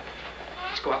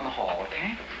 Let's go out in the hall,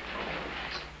 okay?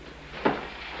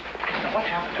 Now, what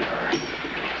happened to her?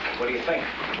 What do you think?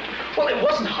 Well, it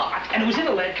wasn't hot, and it was in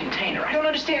a lead container. I don't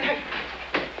understand how...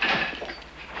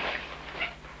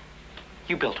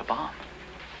 You built a bomb.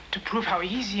 To prove how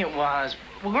easy it was.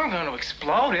 We weren't going to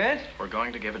explode it. We're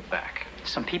going to give it back.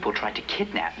 Some people tried to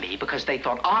kidnap me because they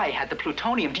thought I had the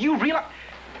plutonium. Do you realize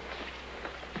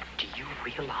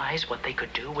what they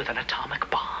could do with an atomic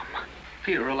bomb?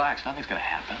 Peter, relax. Nothing's going to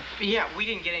happen. Yeah, we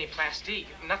didn't get any plastique.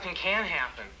 Nothing can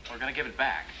happen. We're going to give it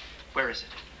back. Where is it?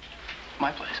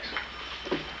 My place.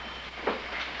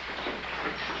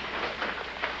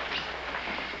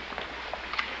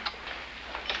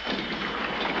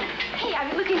 Hey, I've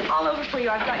been looking all over for you.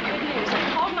 I've got good news.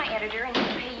 I called my editor, and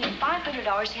he'll pay you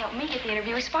 $500 to help me get the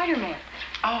interview with Spider-Man.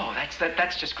 Oh, that's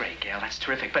just great, Gail. That's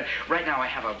terrific. But right now I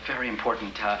have a very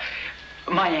important,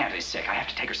 my aunt is sick. I have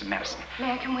to take her some medicine.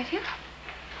 May I come with you?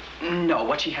 No,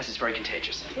 what she has is very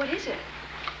contagious. What is it?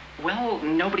 Well,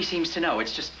 nobody seems to know.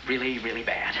 It's just really, really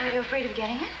bad. Are you afraid of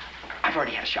getting it? I've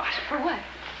already had a shot. For what?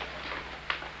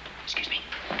 Excuse me.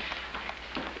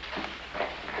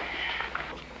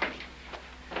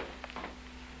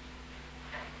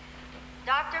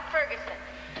 Dr. Ferguson.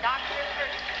 Dr.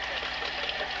 Ferguson.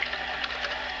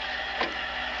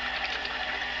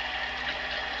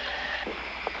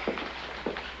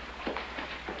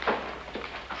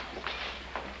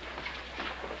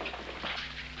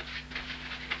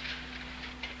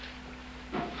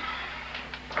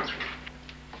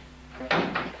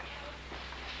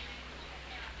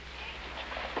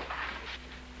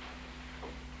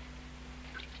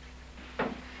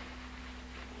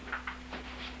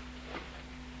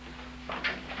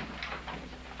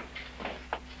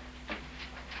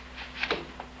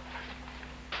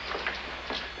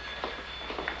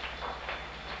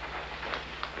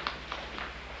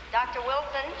 Dr.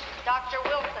 Wilson. Dr.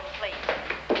 Wilson, please.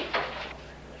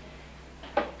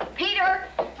 Peter!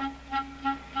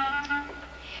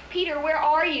 Peter, where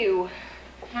are you?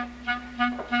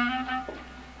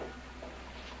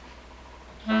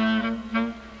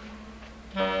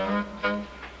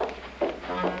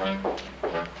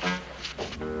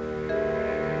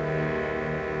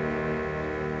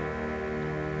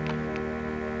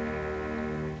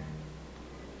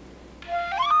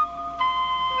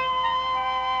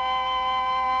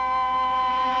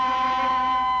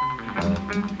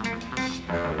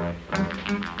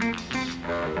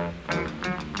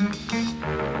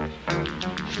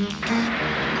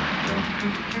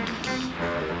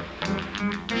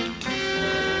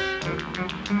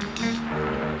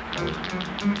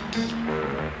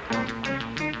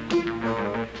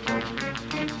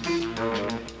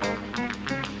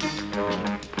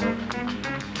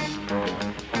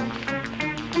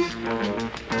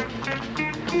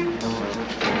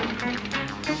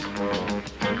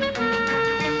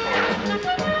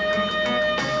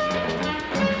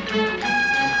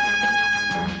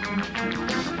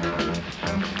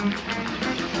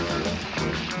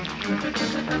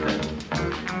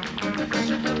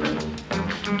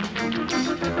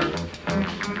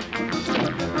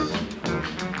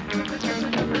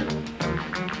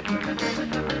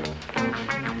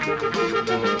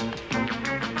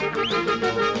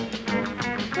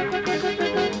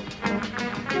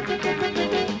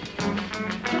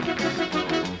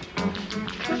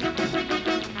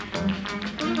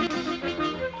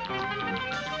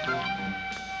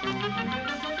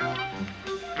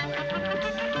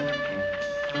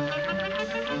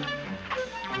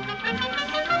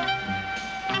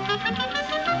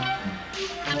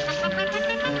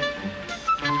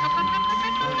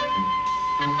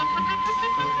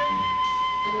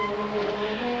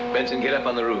 Benson, get up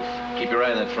on the roof. Keep your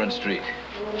eye on that front street.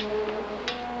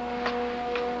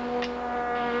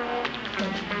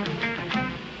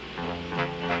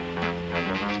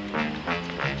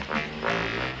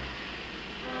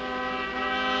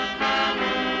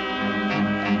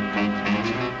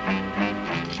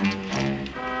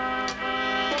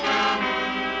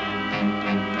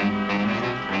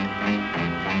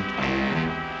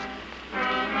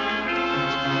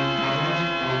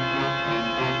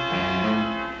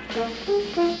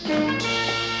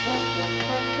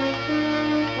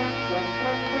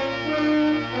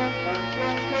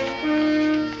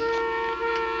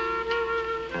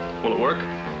 Will it work?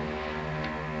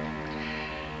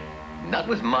 Not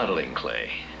with modeling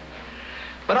clay.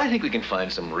 But I think we can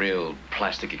find some real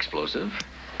plastic explosive.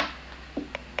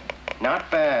 Not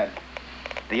bad.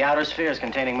 The outer sphere is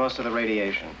containing most of the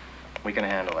radiation. We can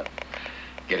handle it.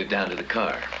 Get it down to the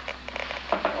car.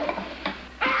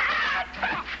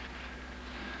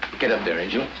 Get up there,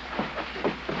 Angel.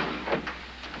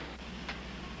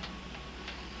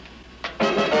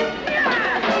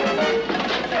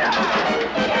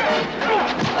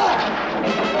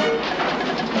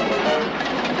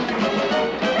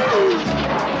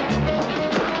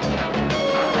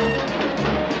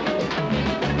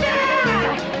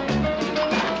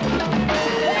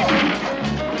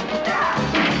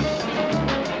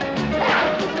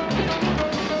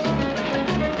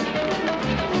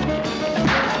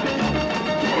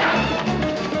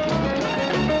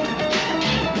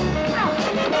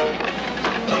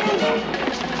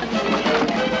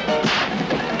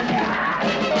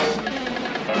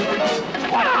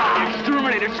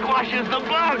 Exterminator squashes the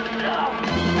bug!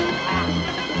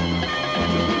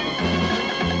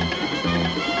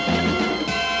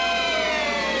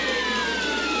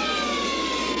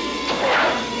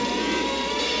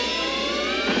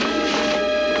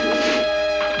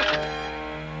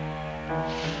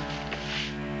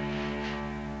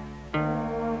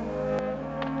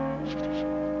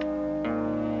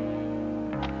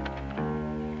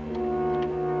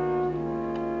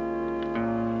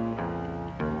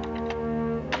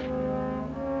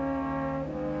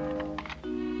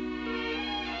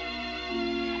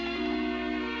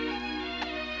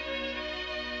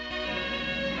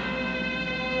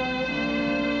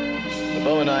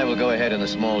 Bo and I will go ahead in the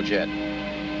small jet.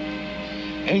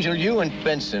 Angel, you and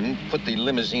Benson put the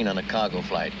limousine on a cargo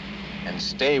flight and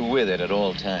stay with it at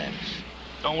all times.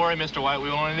 Don't worry, Mr. White. We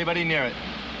won't want anybody near it.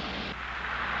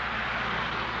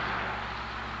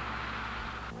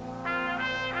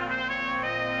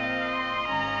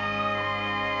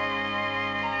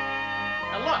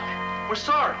 Now look, we're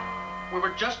sorry. We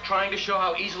were just trying to show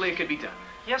how easily it could be done.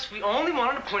 Yes, we only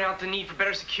wanted to point out the need for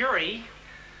better security.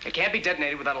 It can't be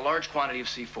detonated without a large quantity of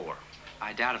C4.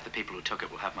 I doubt if the people who took it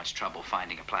will have much trouble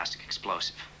finding a plastic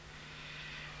explosive.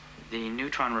 The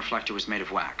neutron reflector was made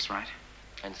of wax, right?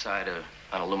 Inside an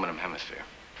aluminum hemisphere.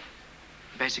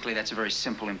 Basically, that's a very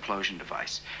simple implosion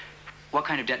device. What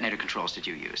kind of detonator controls did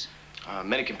you use?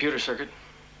 Mini computer circuit.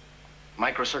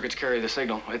 Microcircuits carry the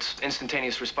signal. It's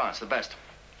instantaneous response, the best.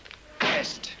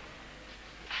 Best.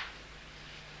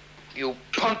 You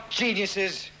punk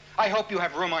geniuses. I hope you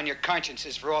have room on your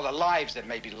consciences for all the lives that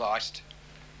may be lost.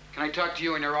 Can I talk to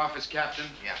you in your office, Captain?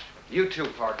 Yeah. You too,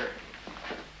 Parker.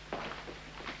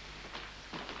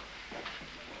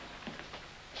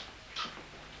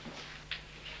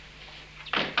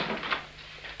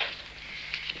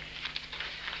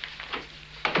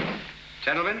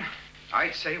 Gentlemen,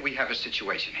 I'd say we have a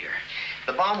situation here. If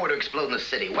the bomb were to explode in the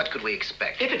city, what could we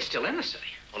expect? If it's still in the city.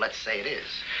 Well, let's say it is.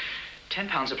 10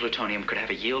 pounds of plutonium could have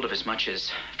a yield of as much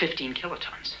as 15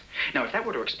 kilotons. Now, if that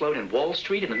were to explode in Wall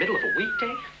Street in the middle of a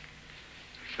weekday...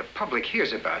 If the public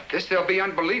hears about this, there'll be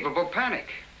unbelievable panic.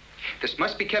 This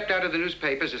must be kept out of the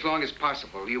newspapers as long as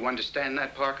possible. You understand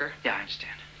that, Parker? Yeah, I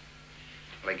understand.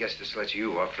 Well, I guess this lets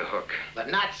you off the hook. But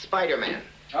not Spider-Man.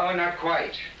 Oh, not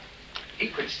quite. He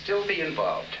could still be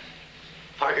involved.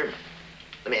 Parker,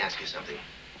 let me ask you something.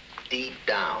 Deep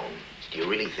down, do you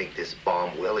really think this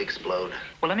bomb will explode?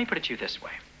 Well, let me put it to you this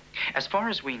way. As far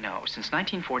as we know, since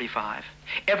 1945,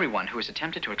 everyone who has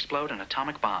attempted to explode an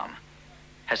atomic bomb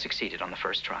has succeeded on the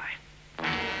first try.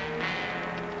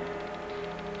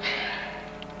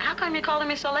 How come you're calling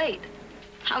me so late?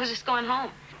 I was just going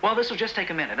home. Well, this will just take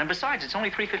a minute. And besides, it's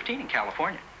only 3:15 in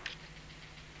California.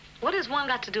 What has one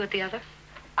got to do with the other?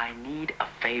 I need a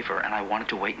favor, and I wanted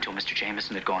to wait until Mr.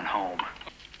 Jameson had gone home.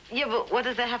 Yeah, but what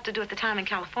does that have to do with the time in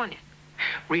California?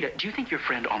 Rita, do you think your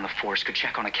friend on the force could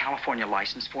check on a California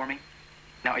license for me?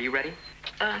 Now, are you ready?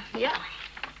 Yeah.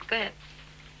 Go ahead.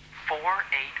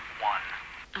 481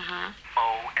 Uh-huh.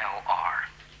 OLR.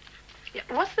 Yeah,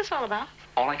 what's this all about?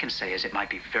 All I can say is it might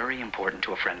be very important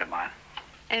to a friend of mine.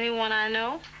 Anyone I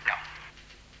know? No.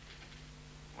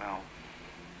 Well,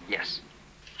 yes.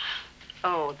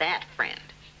 Oh, that friend.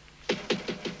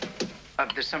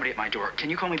 There's somebody at my door. Can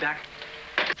you call me back?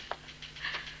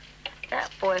 That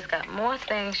boy's got more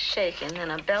things shaking than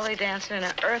a belly dancer in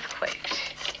an earthquake.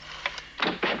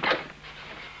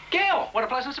 Gail, what a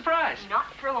pleasant surprise.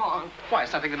 Not for long. Why,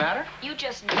 is something the matter? You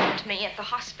just dumped me at the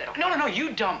hospital. No,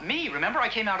 you dumped me. Remember, I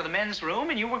came out of the men's room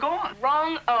and you were gone.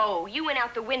 Wrong O. You went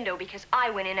out the window because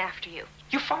I went in after you.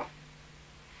 You followed.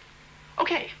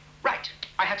 Okay, right.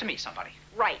 I had to meet somebody.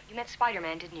 Right. You met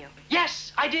Spider-Man, didn't you?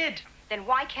 Yes, I did. Then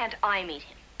why can't I meet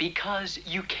him? Because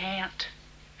you can't.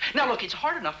 Now, look, it's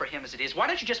hard enough for him as it is. Why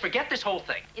don't you just forget this whole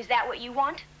thing? Is that what you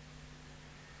want?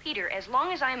 Peter, as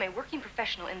long as I am a working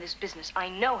professional in this business, I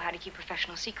know how to keep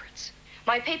professional secrets.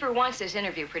 My paper wants this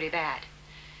interview pretty bad.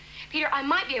 Peter, I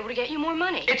might be able to get you more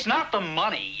money. It's not the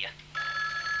money.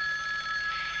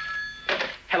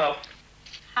 Hello.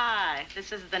 Hi,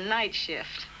 this is the night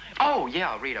shift. Oh,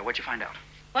 yeah, Rita, what'd you find out?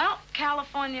 Well,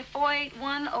 California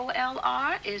 481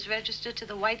 OLR is registered to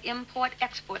the White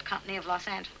Import-Export Company of Los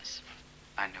Angeles.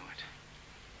 I knew it.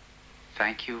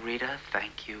 Thank you, Rita.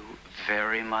 Thank you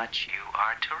very much. You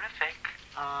are terrific.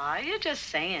 Aw, you're just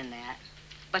saying that.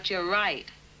 But you're right.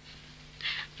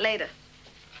 Later.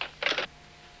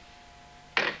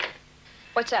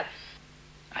 What's up?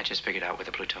 I just figured out where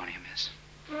the plutonium is.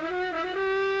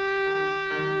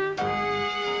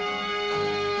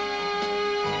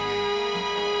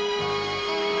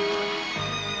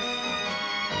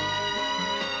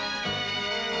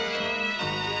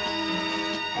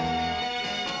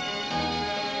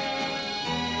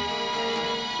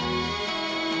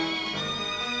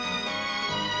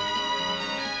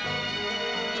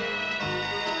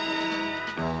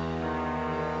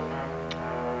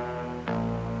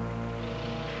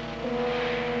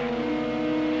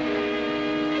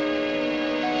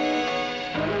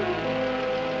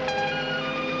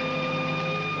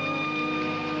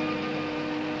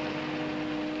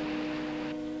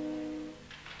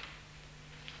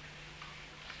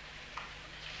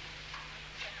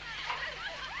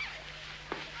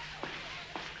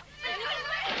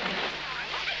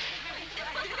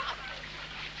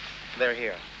 They're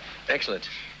here. Excellent.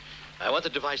 I want the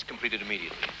device completed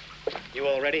immediately. You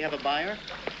already have a buyer?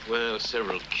 Well,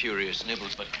 several curious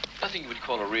nibbles, but nothing you would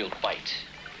call a real bite.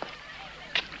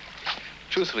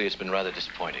 Truthfully, it's been rather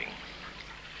disappointing.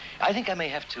 I think I may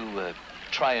have to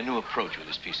try a new approach with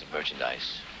this piece of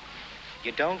merchandise.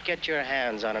 You don't get your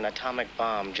hands on an atomic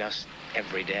bomb just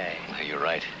every day. You're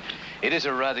right. It is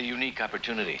a rather unique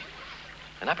opportunity.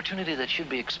 An opportunity that should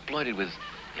be exploited with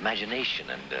imagination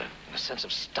and a sense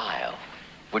of style.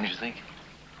 Wouldn't you think?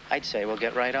 I'd say we'll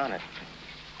get right on it.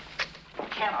 You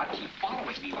cannot keep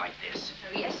following me like this.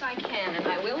 Oh, yes, I can, and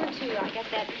I will until I get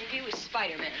that interview with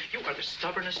Spider-Man. You are the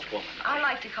stubbornest woman. I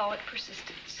like to call it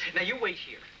persistence. Now, you wait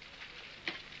here.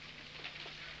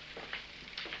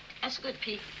 That's good,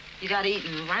 Pete. You got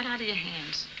eaten right out of your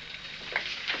hands.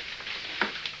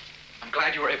 I'm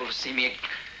glad you were able to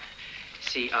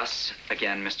see us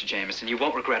again, Mr. Jameson. You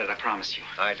won't regret it, I promise you.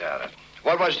 I doubt it.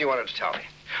 What was it you wanted to tell me?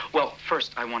 Well,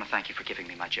 first, I want to thank you for giving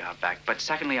me my job back. But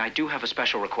secondly, I do have a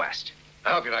special request.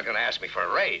 I hope you're not going to ask me for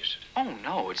a raise. Oh,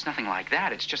 no, it's nothing like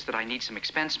that. It's just that I need some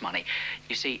expense money.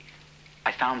 You see,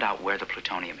 I found out where the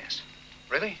plutonium is.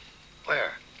 Really?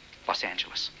 Where? Los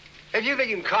Angeles. If you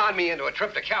think you can con me into a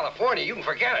trip to California, you can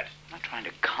forget it. I'm not trying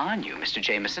to con you, Mr.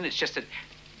 Jameson. It's just that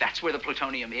that's where the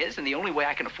plutonium is, and the only way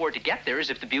I can afford to get there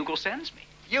is if the Bugle sends me.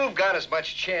 You've got as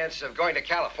much chance of going to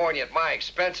California at my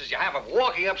expense as you have of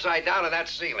walking upside down on that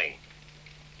ceiling.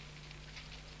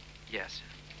 Yes.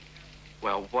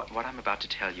 Well, what I'm about to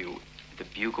tell you, the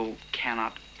Bugle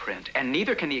cannot print, and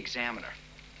neither can the Examiner.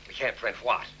 We can't print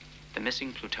what? The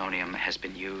missing plutonium has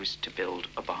been used to build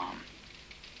a bomb.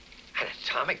 An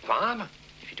atomic bomb?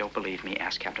 If you don't believe me,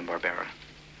 ask Captain Barbera.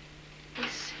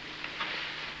 This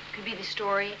could be the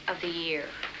story of the year,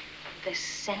 the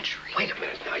century. Wait a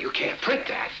minute now, you can't print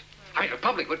that. I mean, the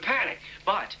public would panic.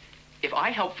 But if I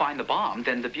help find the bomb,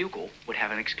 then the Bugle would have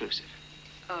an exclusive,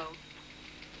 Oh.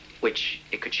 which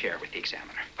it could share with the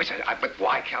Examiner. But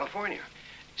why California?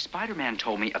 Spider-Man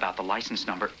told me about the license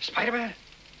number. Spider-Man?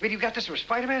 I mean, you got this from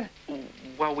Spider-Man?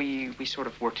 Well, we sort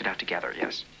of worked it out together,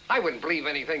 yes. I wouldn't believe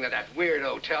anything that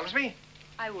weirdo tells me.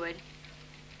 I would.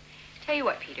 Tell you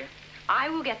what, Peter. I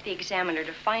will get the Examiner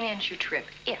to finance your trip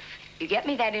if you get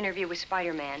me that interview with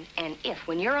Spider-Man, and if,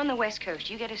 when you're on the West Coast,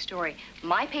 you get a story,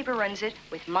 my paper runs it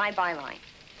with my byline.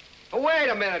 Oh, wait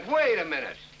a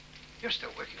minute. You're still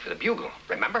working for the Bugle,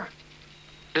 remember?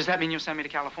 Does that mean you'll send me to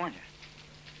California?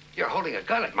 You're holding a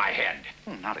gun at my head.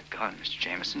 Oh, not a gun, Mr.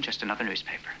 Jameson, just another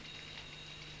newspaper.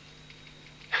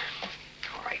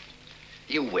 All right.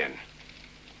 You win.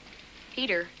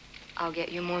 Peter, I'll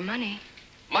get you more money.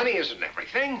 Money isn't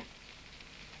everything.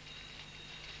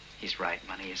 He's right.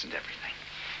 Money isn't everything.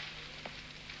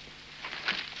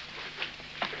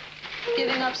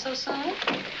 Giving up so soon?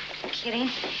 Kidding.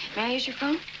 May I use your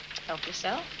phone? Help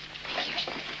yourself.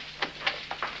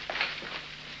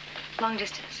 Long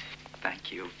distance.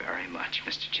 Thank you very much,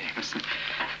 Mr. Jameson.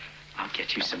 I'll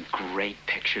get you some great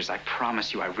pictures. I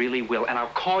promise you, I really will. And I'll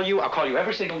call you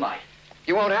every single night.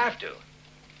 You won't have to.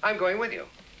 I'm going with you.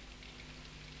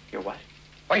 You're what?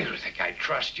 Why, you think I'd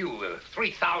trust you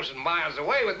 3,000 miles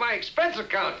away with my expense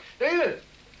account, do you?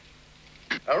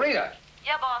 Rita.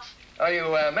 Yeah, boss.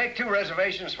 You make 2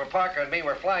 reservations for Parker and me.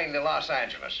 We're flying to Los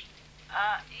Angeles.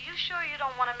 You sure you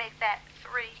don't want to make that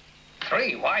 3?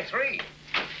 3? Why 3?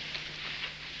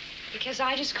 Because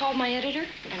I just called my editor,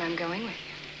 and I'm going with you.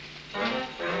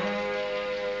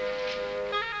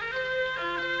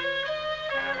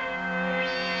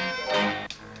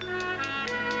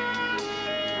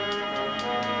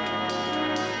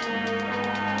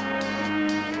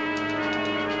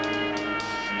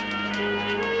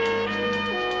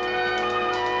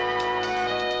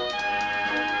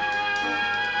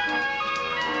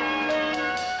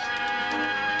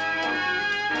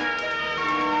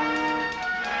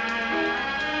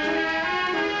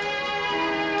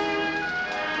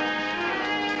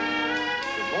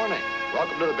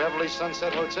 To the Beverly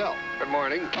Sunset Hotel. Good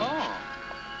morning. Oh.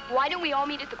 Why don't we all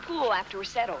meet at the pool after we're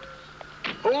settled?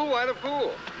 Pool? Why the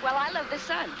pool? Well, I love the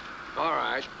sun. All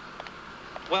right.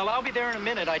 Well, I'll be there in a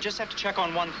minute. I just have to check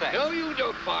on one thing. No, you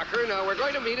don't, Parker. Now, we're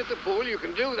going to meet at the pool. You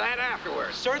can do that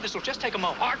afterwards. Sir, this will just take a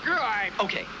moment. Parker,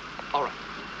 Okay. All right.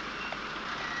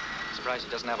 Surprised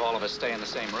he doesn't have all of us stay in the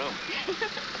same room.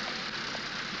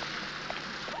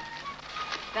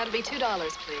 That'll be $2,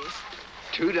 please.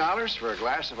 $2 for a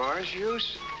glass of orange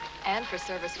juice? And for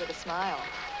service with a smile.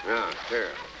 Yeah,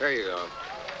 there you go.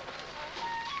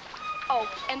 Oh,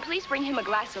 and please bring him a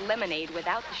glass of lemonade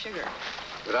without the sugar.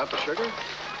 Without the sugar?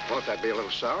 Won't that be a little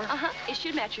sour? Uh-huh. It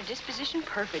should match your disposition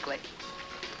perfectly.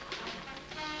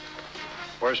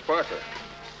 Where's Parker?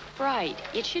 Right.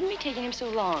 It shouldn't be taking him so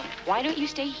long. Why don't you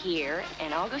stay here,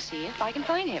 and I'll go see if I can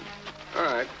find him. All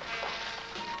right.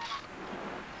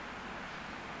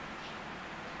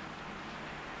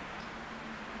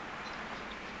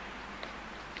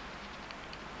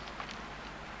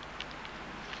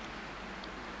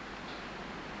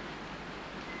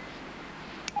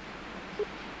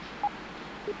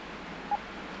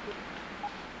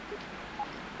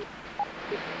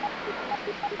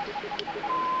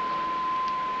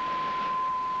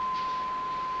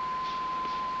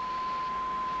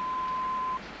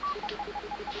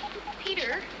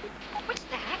 Peter, what's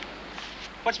that?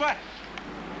 What's what?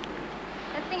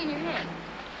 That thing in your hand.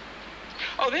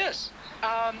 Oh, this?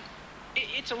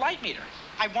 It's a light meter.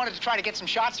 I wanted to try to get some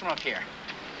shots from up here.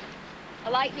 A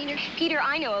light meter? Peter,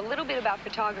 I know a little bit about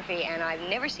photography, and I've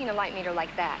never seen a light meter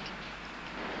like that.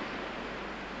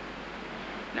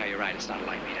 No, you're right. It's not a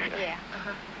light meter. Yeah,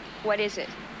 What is it?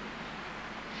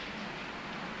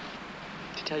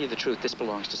 To tell you the truth, this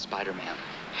belongs to Spider-Man.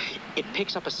 It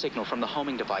picks up a signal from the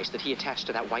homing device that he attached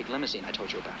to that white limousine I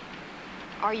told you about.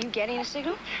 Are you getting a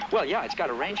signal? Well, yeah, it's got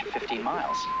a range of 15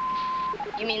 miles.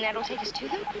 You mean that'll take us to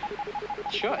them?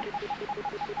 It should.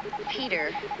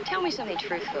 Peter, tell me something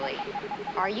truthfully.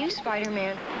 Are you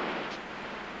Spider-Man?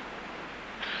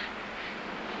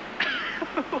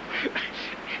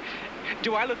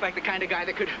 Do I look like the kind of guy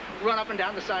that could run up and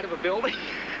down the side of a building?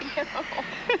 No.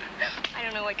 I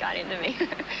don't know what got into me.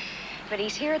 But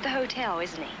he's here at the hotel,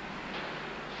 isn't he?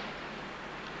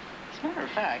 As a matter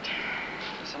of fact,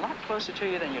 he's a lot closer to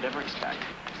you than you'd ever expect.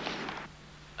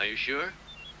 Are you sure?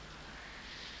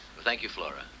 Well, thank you,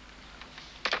 Flora.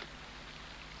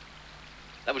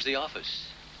 That was the office.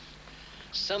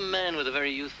 Some man with a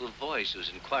very youthful voice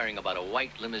was inquiring about a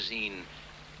white limousine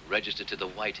registered to the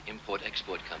White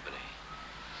Import-Export Company.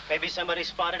 Maybe somebody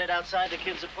spotted it outside the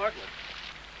kid's apartment.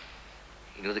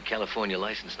 He knew the California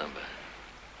license number.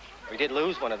 We did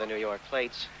lose one of the New York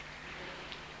plates.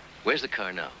 Where's the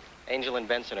car now? Angel and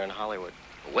Benson are in Hollywood.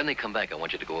 When they come back, I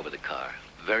want you to go over the car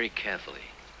very carefully.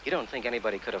 You don't think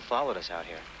anybody could have followed us out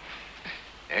here?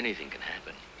 Anything can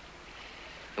happen.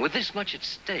 And with this much at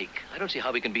stake, I don't see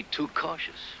how we can be too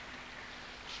cautious.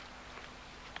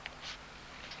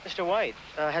 Mr. White,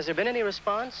 has there been any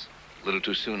response? A little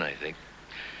too soon, I think.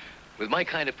 With my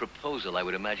kind of proposal, I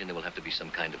would imagine there will have to be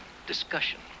some kind of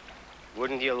discussion.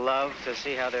 Wouldn't you love to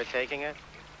see how they're taking it?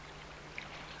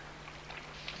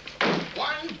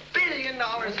 $1 billion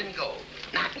in gold.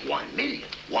 Not 1 million.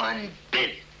 1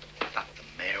 billion. I thought the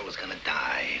mayor was gonna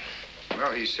die.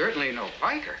 Well, he's certainly no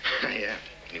piker. Yeah.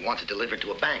 And he wants it delivered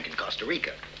to a bank in Costa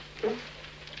Rica.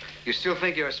 You still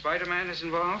think your Spider-Man is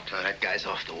involved? That guy's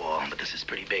off the wall, but this is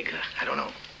pretty big. I don't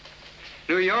know.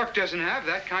 New York doesn't have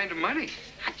that kind of money.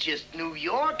 Not just New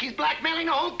York. He's blackmailing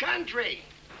the whole country.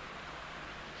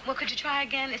 Well, could you try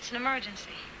again? It's an emergency.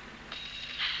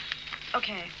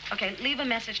 Okay. Leave a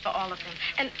message for all of them.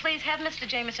 And please have Mr.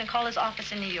 Jameson call his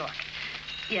office in New York.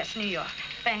 Yes, New York.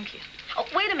 Thank you. Oh,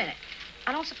 wait a minute.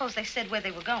 I don't suppose they said where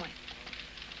they were going.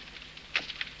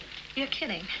 You're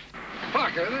kidding.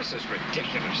 Parker, this is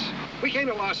ridiculous. We came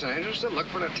to Los Angeles to look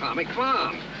for an atomic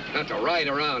bomb, not to ride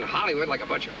around Hollywood like a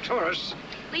bunch of tourists.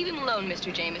 Leave him alone,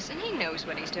 Mr. Jameson. He knows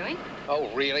what he's doing.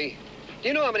 Oh, really? Do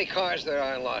you know how many cars there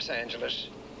are in Los Angeles?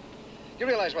 You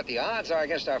realize what the odds are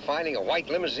against our finding a white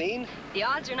limousine? The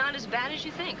odds are not as bad as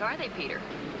you think, are they, Peter?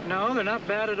 No, they're not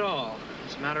bad at all.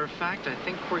 As a matter of fact, I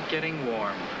think we're getting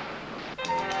warm.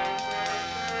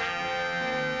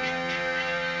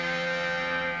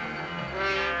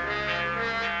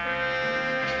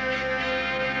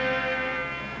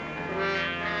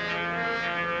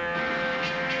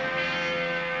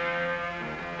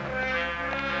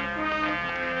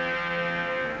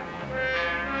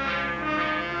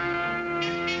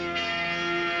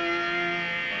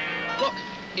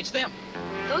 It's them.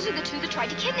 Those are the two that tried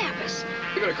to kidnap us.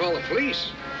 You're gonna call the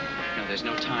police. No, there's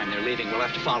no time. They're leaving. We'll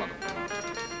have to follow them.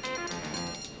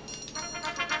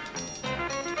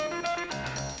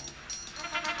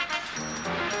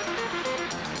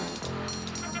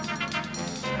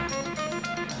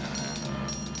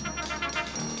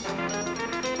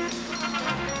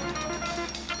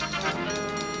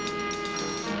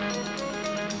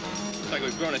 Looks like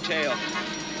we've grown a tail.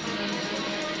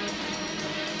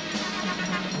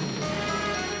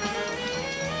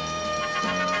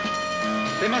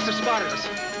 They must have spotted us.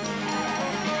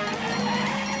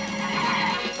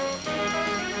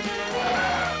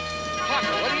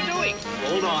 Parker, what are you doing?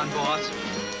 Hold on, boss.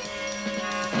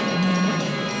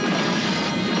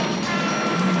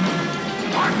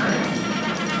 Parker!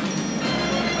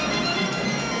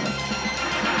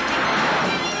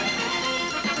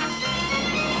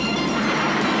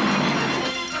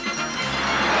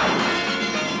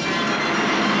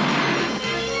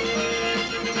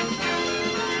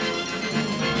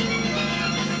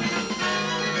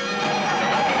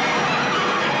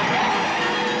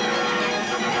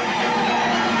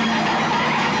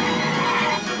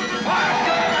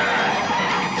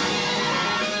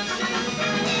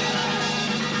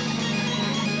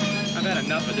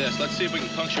 Enough of this. Let's see if we can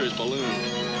puncture his balloon.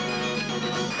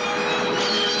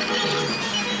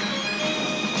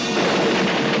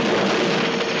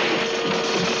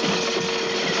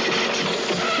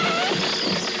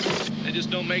 They just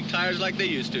don't make tires like they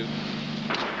used to.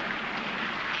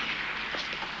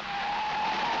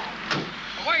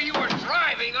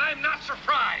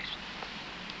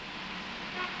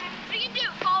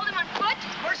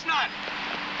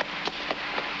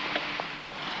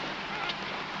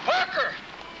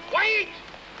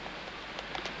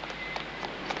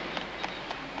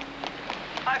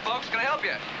 folks. Can I help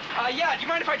you? Yeah, do you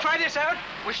mind if I try this out?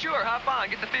 Well, sure. Hop on.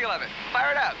 Get the feel of it.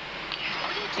 Fire it up.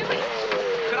 What are you doing?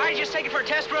 Could I just take it for a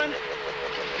test run?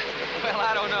 Well,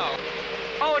 I don't know.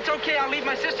 Oh, it's okay. I'll leave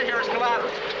my sister here as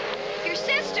collateral. Your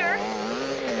sister?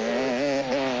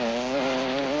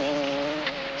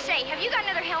 Say, have you got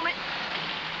another helmet?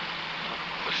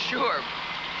 Well, sure.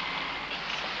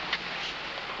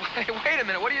 Wait a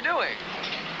minute. What are you doing?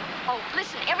 Oh,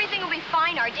 listen, everything will be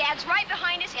fine. Our dad's right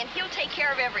behind us, and he'll take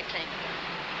care of everything.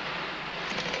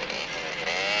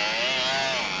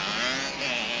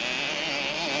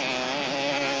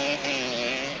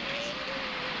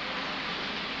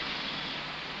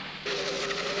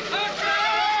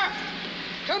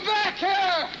 Come back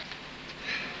here!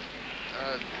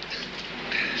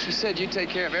 She said you'd take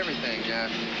care of everything.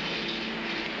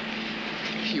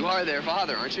 You are their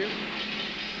father, aren't you?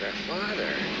 Their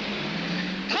father?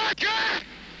 Parker!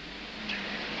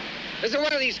 Is there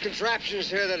one of these contraptions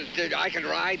here that I can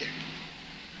ride?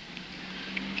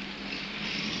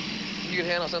 You can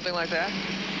handle something like that?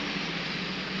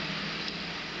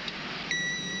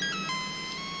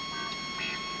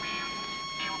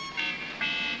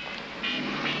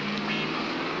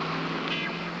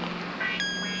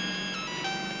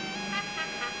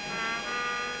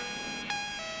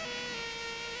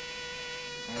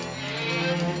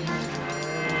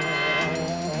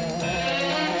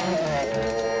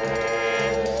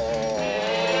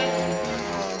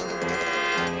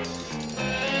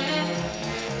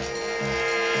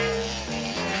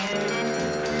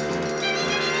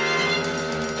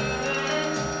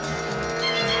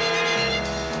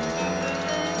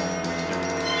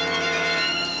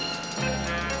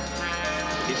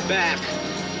 Back.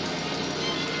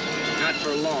 Not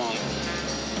for long.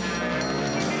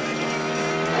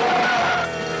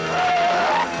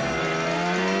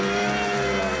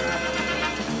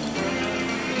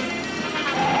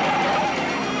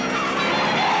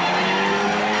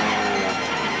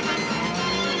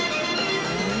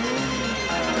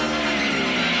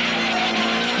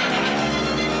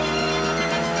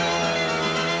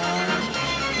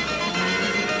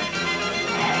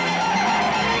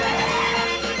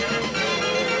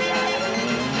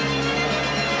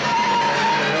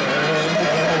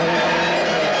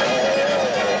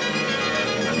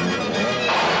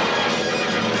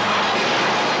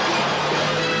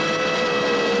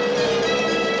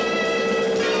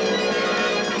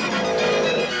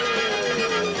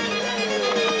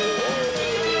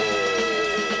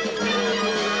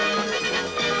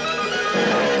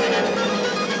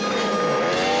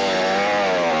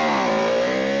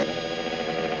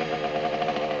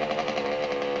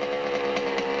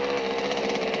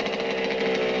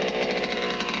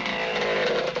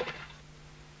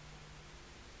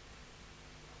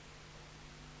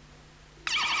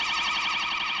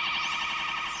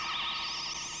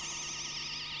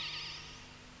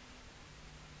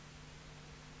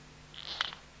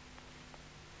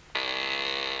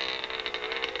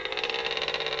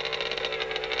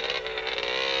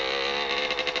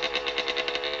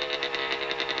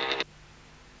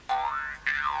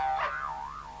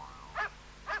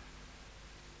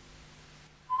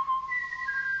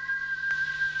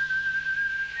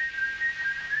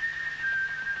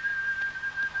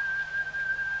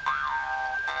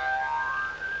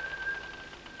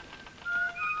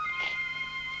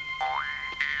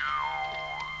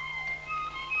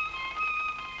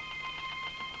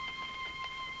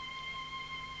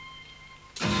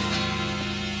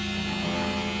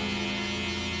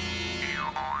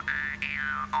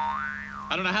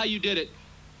 I don't know how you did it,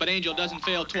 but Angel doesn't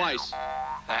fail twice.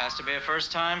 There has to be a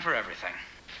first time for everything.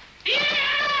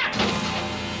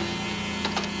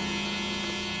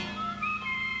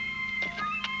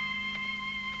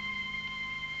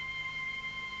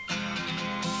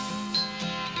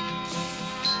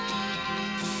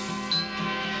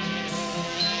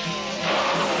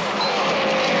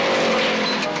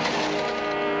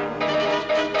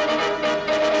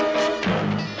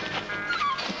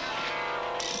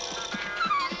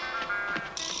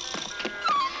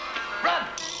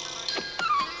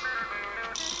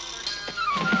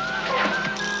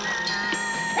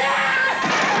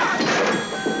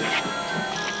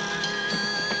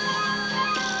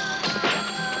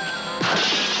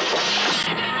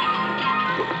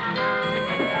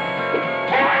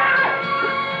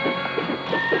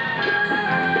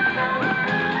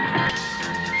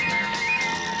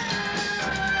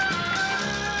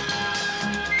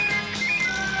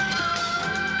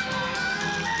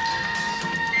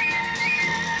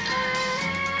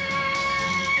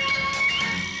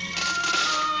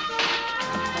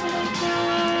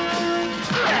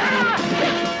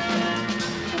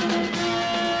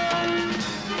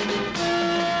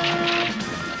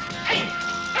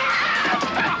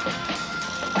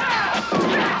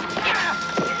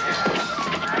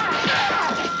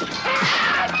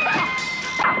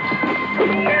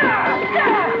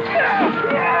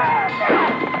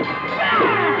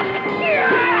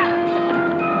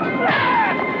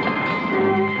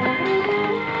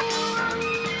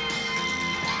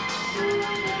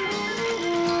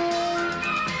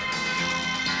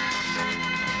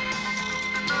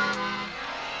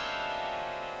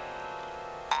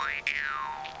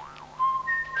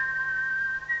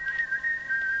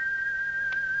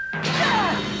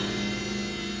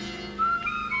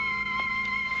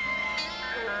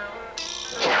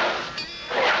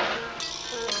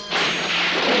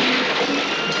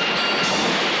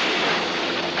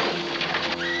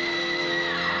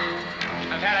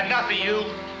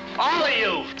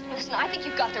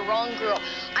 the wrong girl.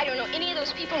 I don't know any of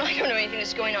those people, and I don't know anything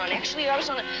that's going on. Actually, I was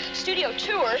on a studio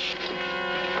tour.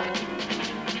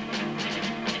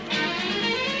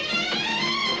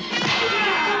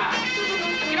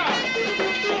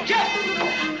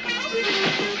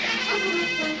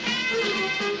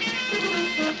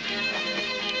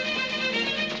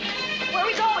 Where are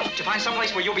we going? To find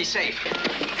someplace where you'll be safe.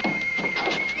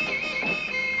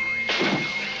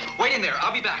 Wait in there.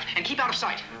 I'll be back. And keep out of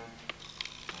sight.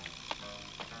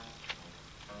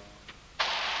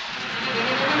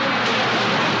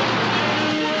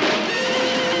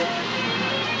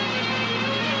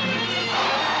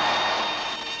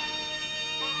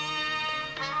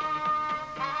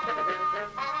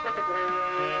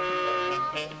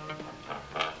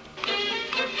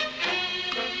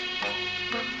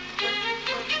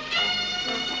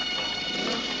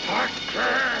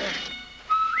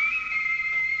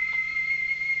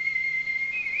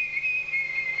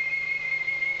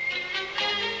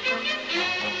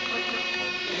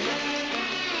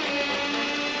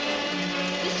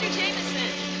 Mr. Jameson.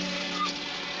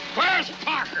 Where's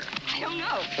Parker? I don't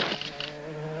know.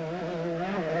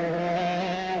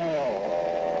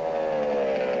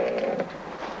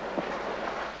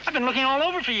 I've been looking all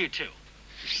over for you two.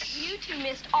 You two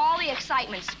missed all the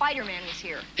excitement. Spider-Man was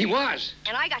here. He was.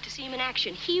 And I got to see him in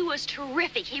action. He was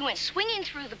terrific. He went swinging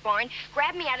through the barn,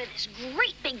 grabbed me out of this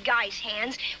great big guy's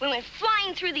hands. We went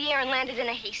flying through the air and landed in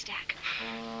a haystack.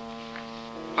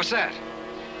 What's that?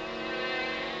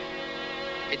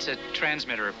 It's a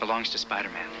transmitter. It belongs to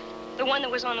Spider-Man. The one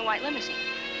that was on the white limousine.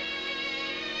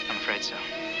 I'm afraid so.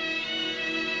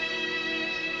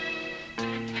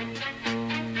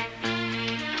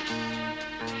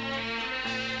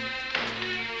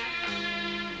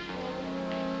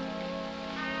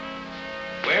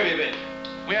 Where have you been?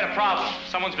 We had a problem.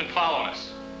 Someone's been following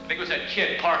us. I think it was that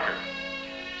kid, Parker.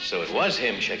 So it was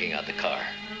him checking out the car.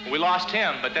 We lost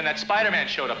him, but then that Spider-Man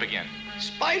showed up again.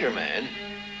 Spider-Man?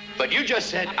 But you just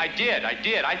said... I did.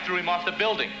 I threw him off the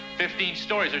building. 15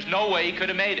 stories. There's no way he could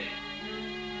have made it.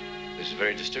 This is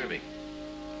very disturbing.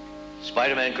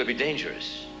 Spider-Man could be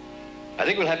dangerous. I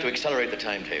think we'll have to accelerate the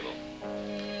timetable.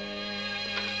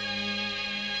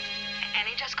 And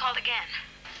he just called again.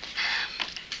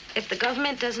 If the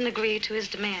government doesn't agree to his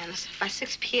demands, by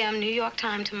 6 p.m. New York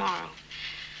time tomorrow,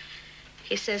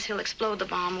 he says he'll explode the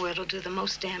bomb where it'll do the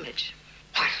most damage.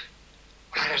 What?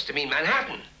 Well, that has to mean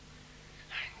Manhattan.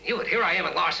 I knew it. Here I am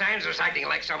in Los Angeles acting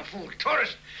like some fool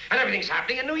tourist, and everything's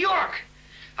happening in New York.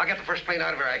 I'll get the first plane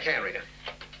out of here I can, Rita.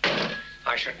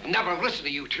 I should never have listened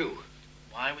to you two.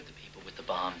 Why would the people with the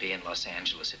bomb be in Los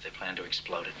Angeles if they plan to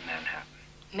explode it in Manhattan?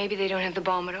 Maybe they don't have the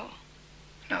bomb at all.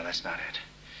 No, that's not it.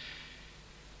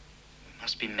 We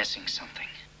must be missing something.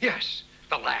 Yes,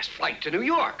 the last flight to New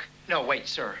York. No, wait,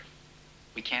 sir.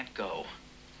 We can't go.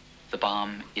 The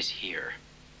bomb is here.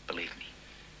 Believe me.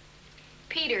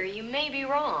 Peter, you may be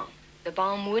wrong. The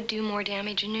bomb would do more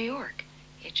damage in New York.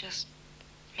 It just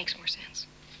makes more sense.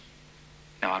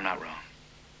 No, I'm not wrong.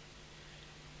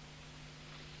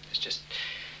 There's just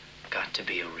got to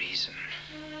be a reason.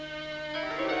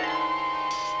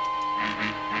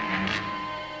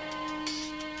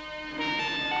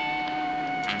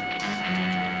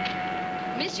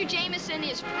 Mr. Jameson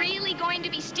is really going to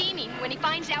be steaming when he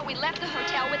finds out we left the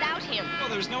hotel without him. Well,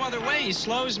 there's no other way. He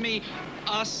slows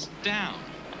us down.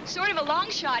 Sort of a long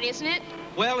shot, isn't it?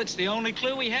 Well, it's the only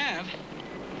clue we have.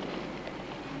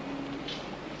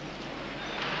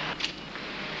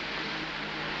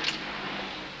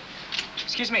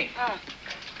 Excuse me.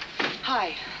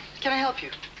 Hi. Can I help you?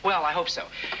 Well, I hope so.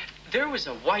 There was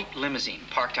a white limousine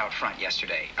parked out front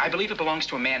yesterday. I believe it belongs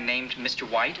to a man named Mr.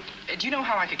 White. Do you know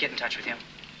how I could get in touch with him?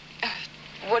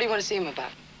 What do you want to see him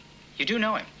about? You do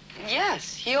know him?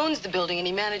 Yes. He owns the building and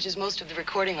he manages most of the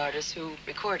recording artists who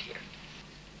record here.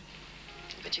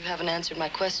 But you haven't answered my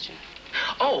question.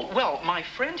 Oh, well, my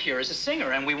friend here is a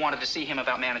singer, and we wanted to see him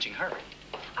about managing her.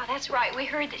 Oh, that's right. We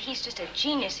heard that he's just a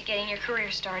genius at getting your career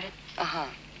started. Uh-huh.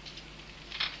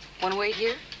 Want to wait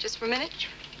here just for a minute?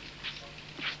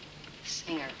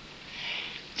 Singer.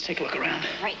 Let's take a look around.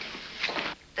 Right.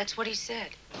 That's what he said.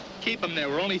 Keep him there.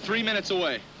 We're only 3 minutes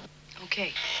away.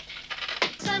 Okay.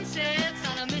 Sunsets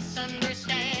on a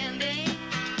misunderstanding.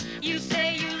 You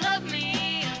say you love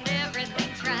me and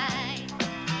everything's right.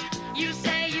 You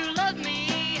say you love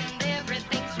me and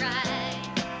everything's right.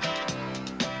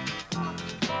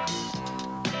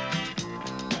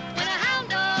 When a hound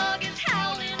dog is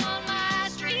howling on my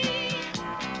street,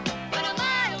 when a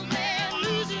mild man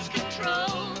loses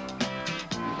control,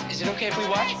 Is it okay if we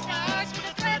watch? starts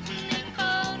with a threatening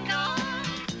phone call.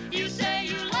 You say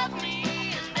you love me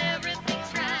and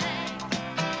everything's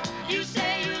right. You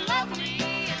say you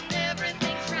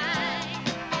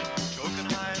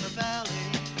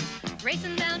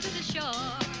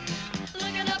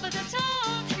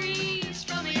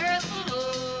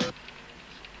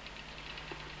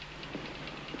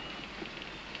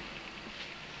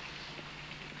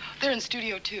They're in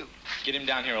Studio 2. Get him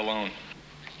down here alone.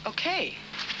 Okay.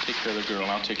 Take care of the girl, and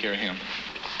I'll take care of him.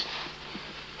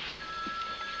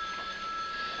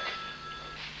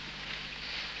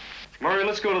 Murray,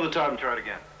 let's go to the top and try it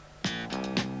again.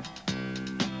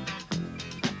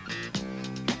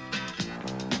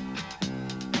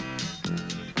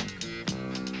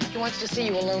 He wants to see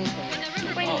you alone for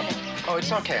me. Wait a minute. Oh,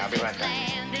 it's okay. I'll be right back.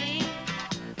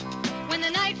 When the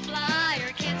night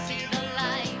flyer can't see the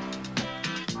light.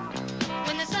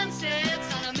 When the sun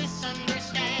sets on a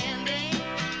misunderstanding.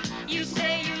 You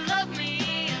say you love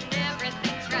me and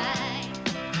everything's right.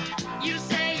 You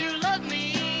say you love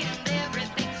me and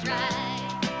everything's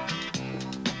right.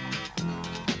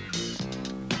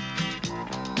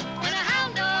 When a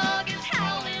hound dog is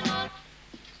howling on.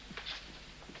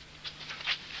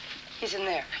 He's in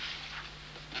there.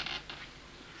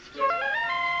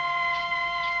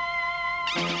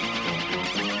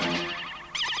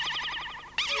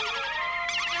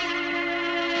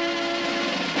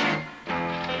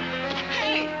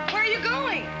 Hey, where are you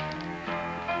going?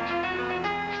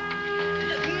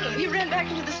 He ran back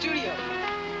into the studio.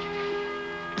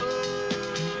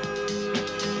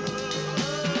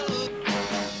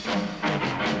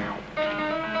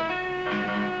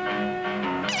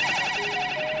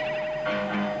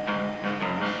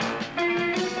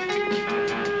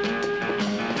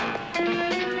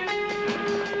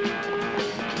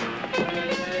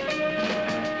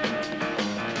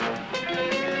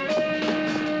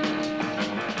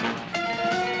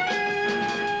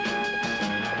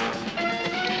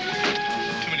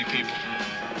 Too many people.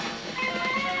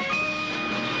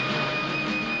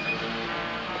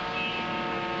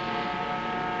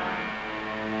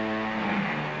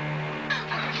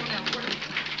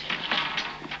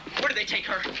 Where did they take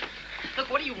her? Look,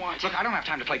 what do you want? Look, I don't have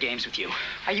time to play games with you.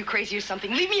 Are you crazy or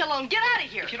something? Leave me alone. Get out of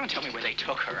here. If you don't tell me where they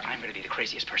took her, I'm going to be the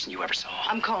craziest person you ever saw.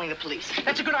 I'm calling the police.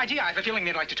 That's a good idea. I have a feeling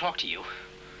they'd like to talk to you.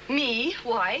 Me?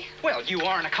 Why? Well, you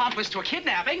are an accomplice to a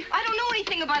kidnapping. I don't know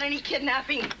anything about any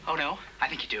kidnapping. Oh, no? I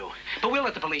think you do. But we'll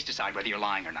let the police decide whether you're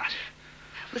lying or not.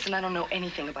 Listen, I don't know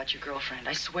anything about your girlfriend.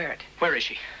 I swear it. Where is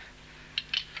she?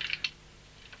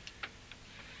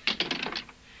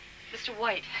 Mr.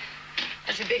 White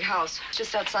has a big house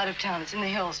just outside of town. It's in the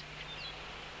hills.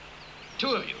 Two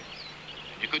of you.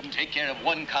 You couldn't take care of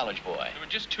one college boy. There were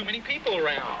just too many people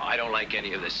around. Oh, I don't like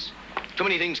any of this. Too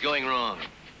many things going wrong.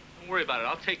 Don't worry about it.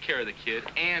 I'll take care of the kid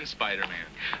and Spider-Man.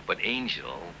 But,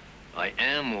 Angel, I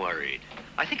am worried.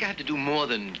 I think I have to do more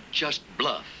than just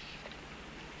bluff.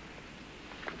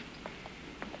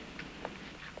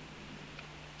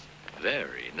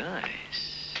 Very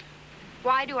nice.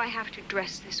 Why do I have to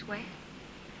dress this way?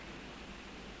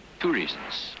 Two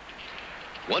reasons.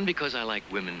 One, because I like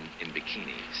women in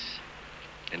bikinis.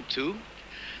 And two,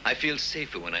 I feel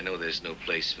safer when I know there's no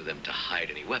place for them to hide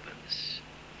any weapons.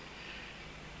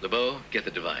 LeBeau, get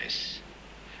the device.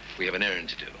 We have an errand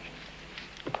to do.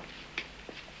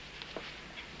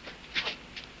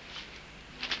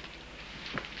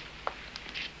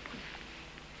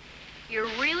 You're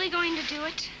really going to do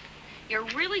it? You're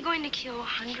really going to kill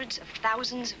hundreds of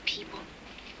thousands of people?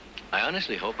 I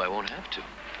honestly hope I won't have to.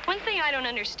 One thing I don't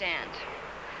understand.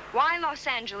 Why Los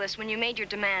Angeles when you made your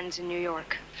demands in New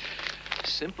York?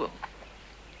 Simple.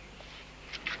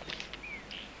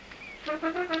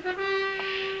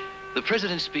 The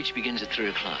president's speech begins at 3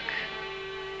 o'clock.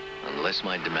 Unless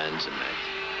my demands are met,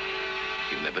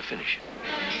 he'll never finish it.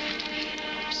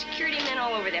 Security men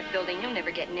all over that building. You'll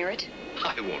never get near it.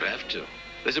 I won't have to.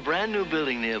 There's a brand new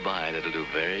building nearby that'll do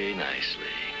very nicely.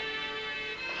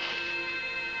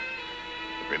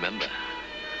 Remember,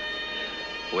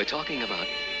 we're talking about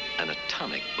an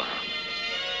atomic bomb.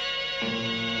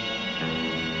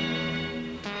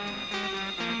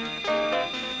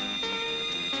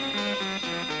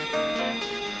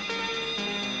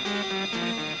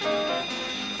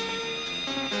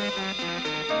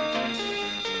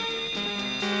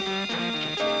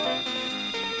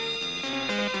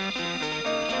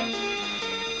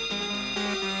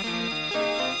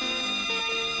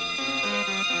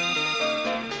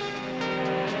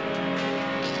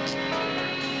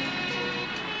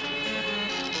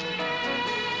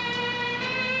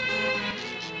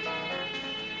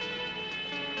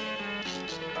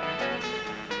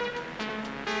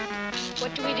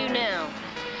 What do we do now?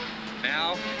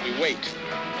 Now, we wait.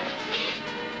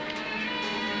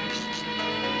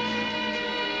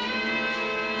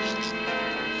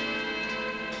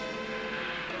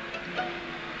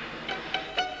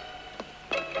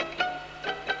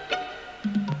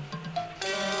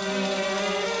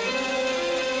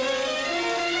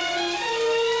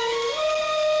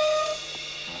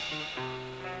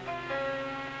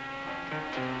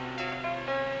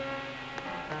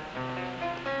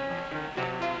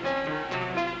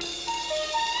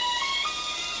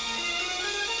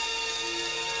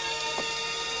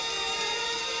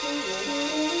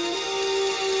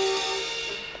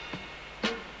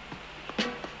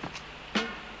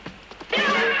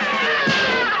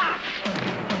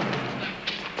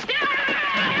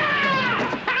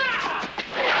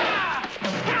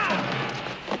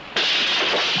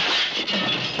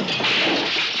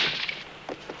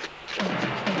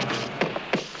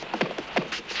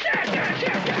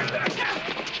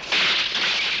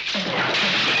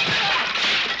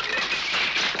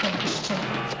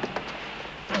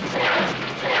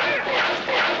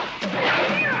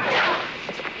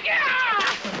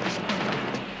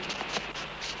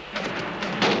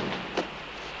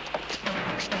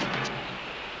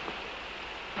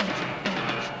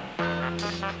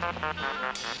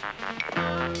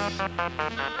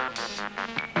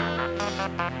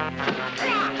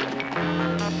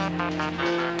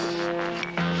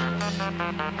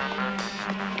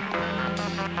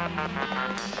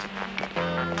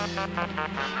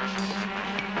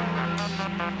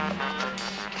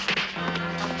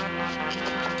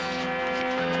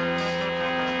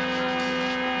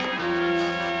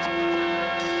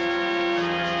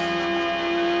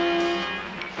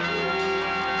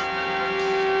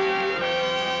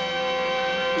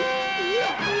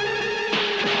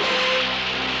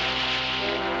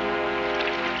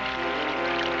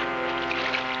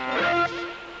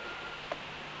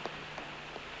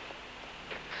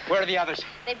 Where are the others?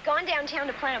 They've gone downtown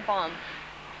to plant a bomb.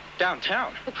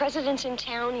 Downtown? The president's in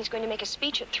town. He's going to make a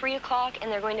speech at 3 o'clock, and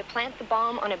they're going to plant the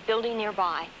bomb on a building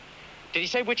nearby. Did he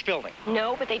say which building?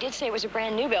 No, but they did say it was a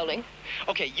brand new building.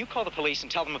 Okay, you call the police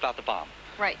and tell them about the bomb.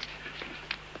 Right.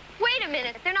 Wait a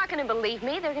minute. They're not going to believe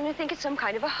me. They're going to think it's some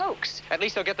kind of a hoax. At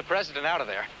least they'll get the president out of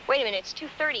there. Wait a minute. It's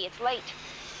 2:30. It's late.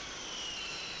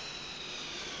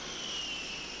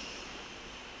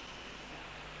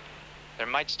 There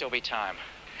might still be time.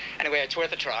 Anyway, it's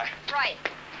worth a try. Right.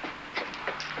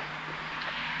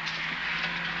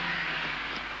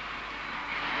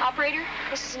 Operator,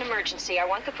 this is an emergency. I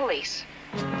want the police.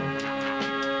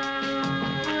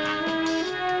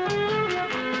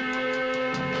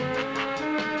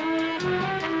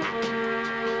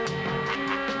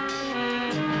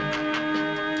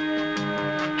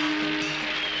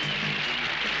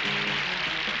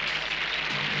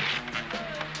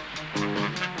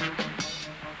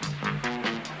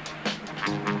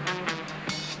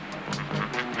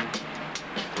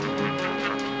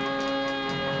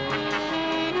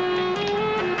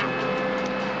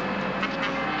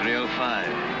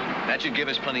 That should give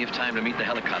us plenty of time to meet the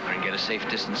helicopter and get a safe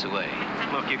distance away.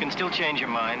 Look, you can still change your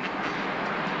mind.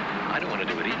 I don't want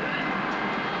to do it either.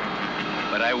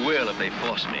 But I will if they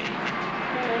force me.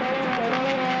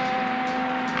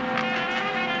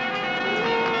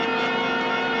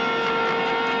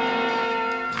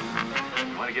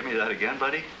 You want to give me that again,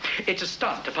 buddy? It's a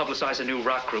stunt to publicize a new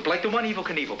rock group, like the one Evel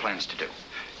Knievel plans to do.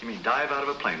 You mean dive out of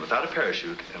a plane without a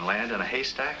parachute and land in a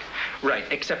haystack? Right,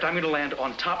 except I'm going to land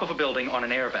on top of a building on an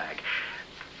airbag.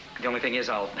 The only thing is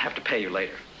I'll have to pay you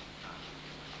later.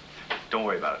 Don't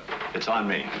worry about it. It's on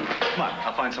me. Come on,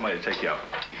 I'll find somebody to take you out.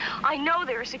 I know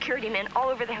there are security men all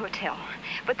over the hotel,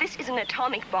 but this is an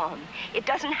atomic bomb. It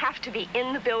doesn't have to be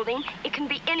in the building. It can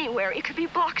be anywhere. It could be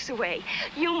blocks away.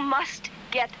 You must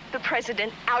get the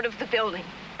president out of the building.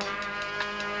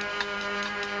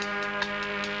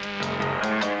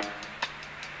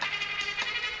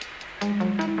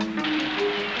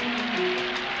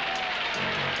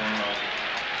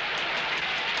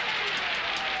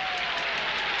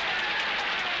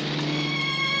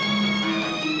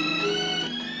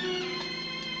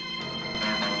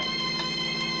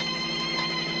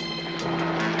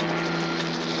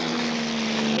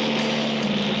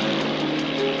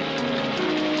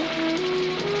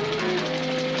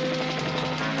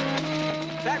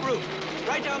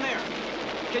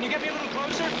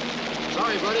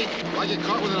 If I get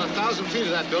caught within 1,000 feet of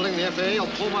that building, the FAA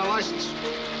will pull my license.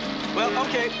 Well,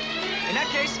 okay. In that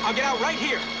case, I'll get out right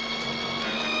here.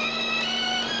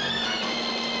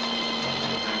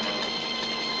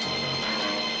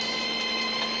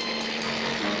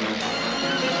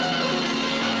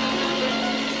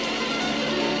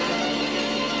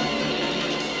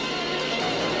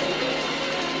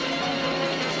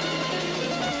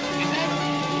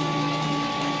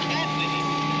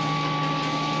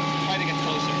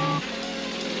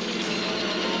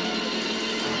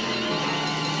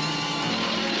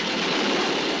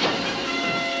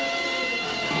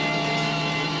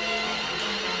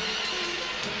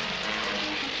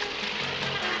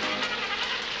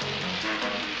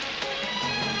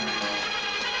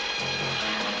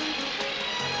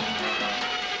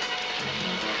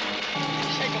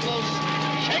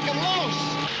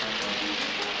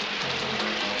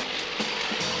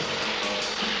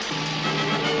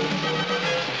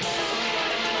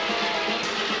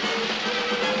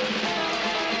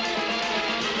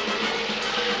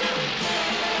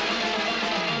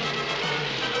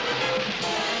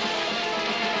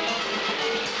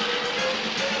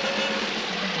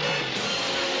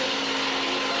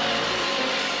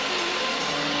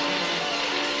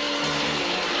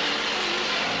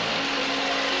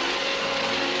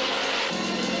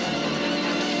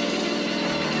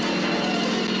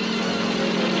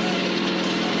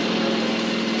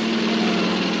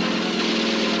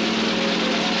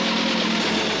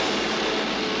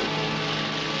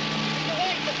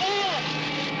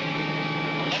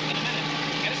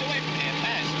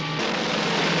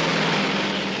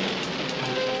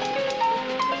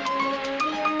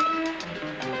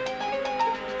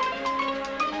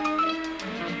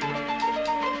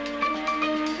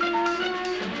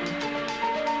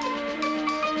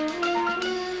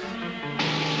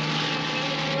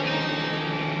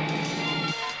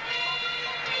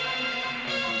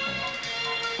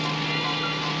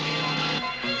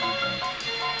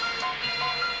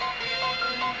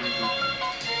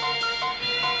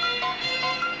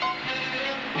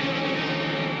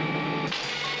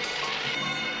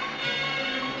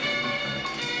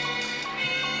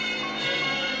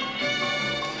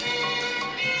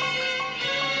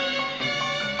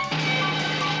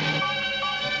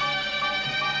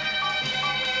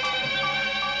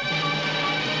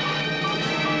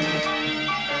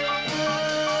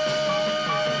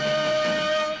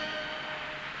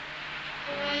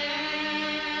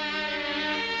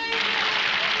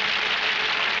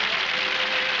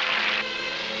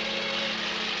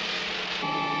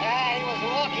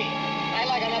 rookie. I'd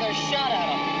like another shot at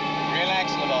him.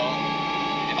 Relax, LeBeau.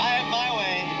 If I have my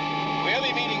way, we'll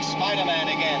be meeting Spider-Man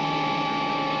again.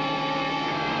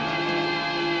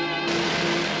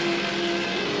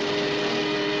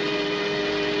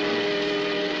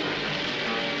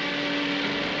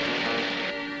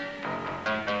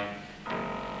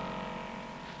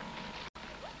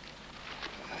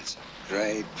 That's a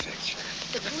great picture.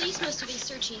 The police must have been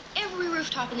searching every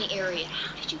rooftop in the area.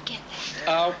 How did you get that?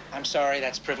 Oh, I'm sorry.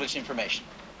 That's privileged information.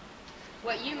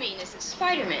 What you mean is that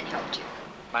Spider-Man helped you.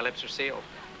 My lips are sealed.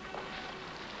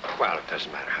 Well, it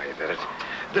doesn't matter how you did it.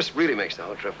 This really makes the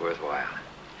whole trip worthwhile.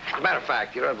 As a matter of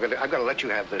fact, you know, I'm gonna let you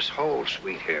have this whole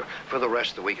suite here for the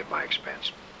rest of the week at my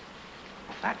expense.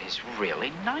 Well, that is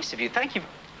really nice of you. Thank you.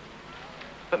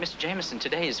 But, Mr. Jameson,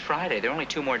 today is Friday. There are only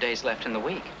 2 more days left in the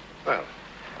week. Well,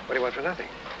 what do you want for nothing?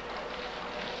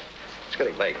 It's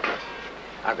getting late.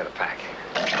 I've got to pack.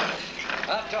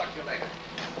 I'll talk to you later.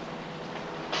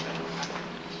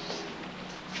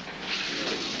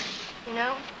 You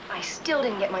know, I still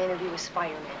didn't get my interview with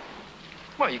Spider-Man.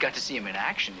 Well, you got to see him in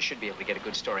action. You should be able to get a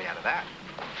good story out of that.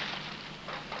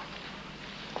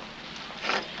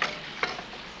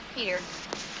 Peter,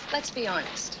 let's be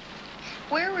honest.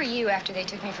 Where were you after they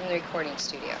took me from the recording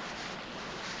studio?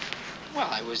 Well,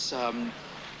 I was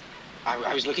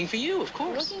looking for you, of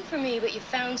course. Looking for me, but you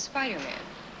found Spider-Man.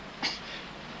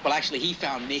 Well, actually, he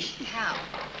found me. How?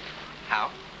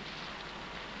 How?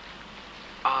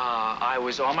 I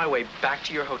was on my way back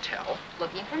to your hotel.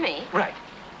 Looking for me? Right.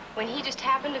 When he just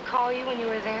happened to call you when you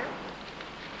were there?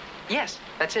 Yes,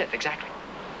 that's it, exactly.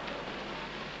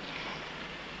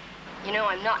 You know,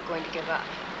 I'm not going to give up.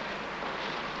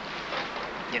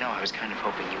 You know, I was kind of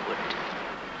hoping you wouldn't.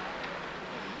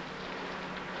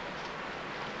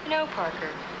 You know, Parker,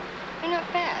 you're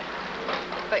not bad.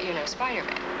 But you're no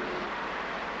Spider-Man.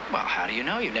 Well, how do you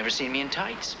know? You've never seen me in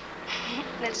tights.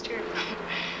 That's true.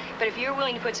 But if you're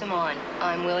willing to put some on,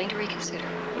 I'm willing to reconsider.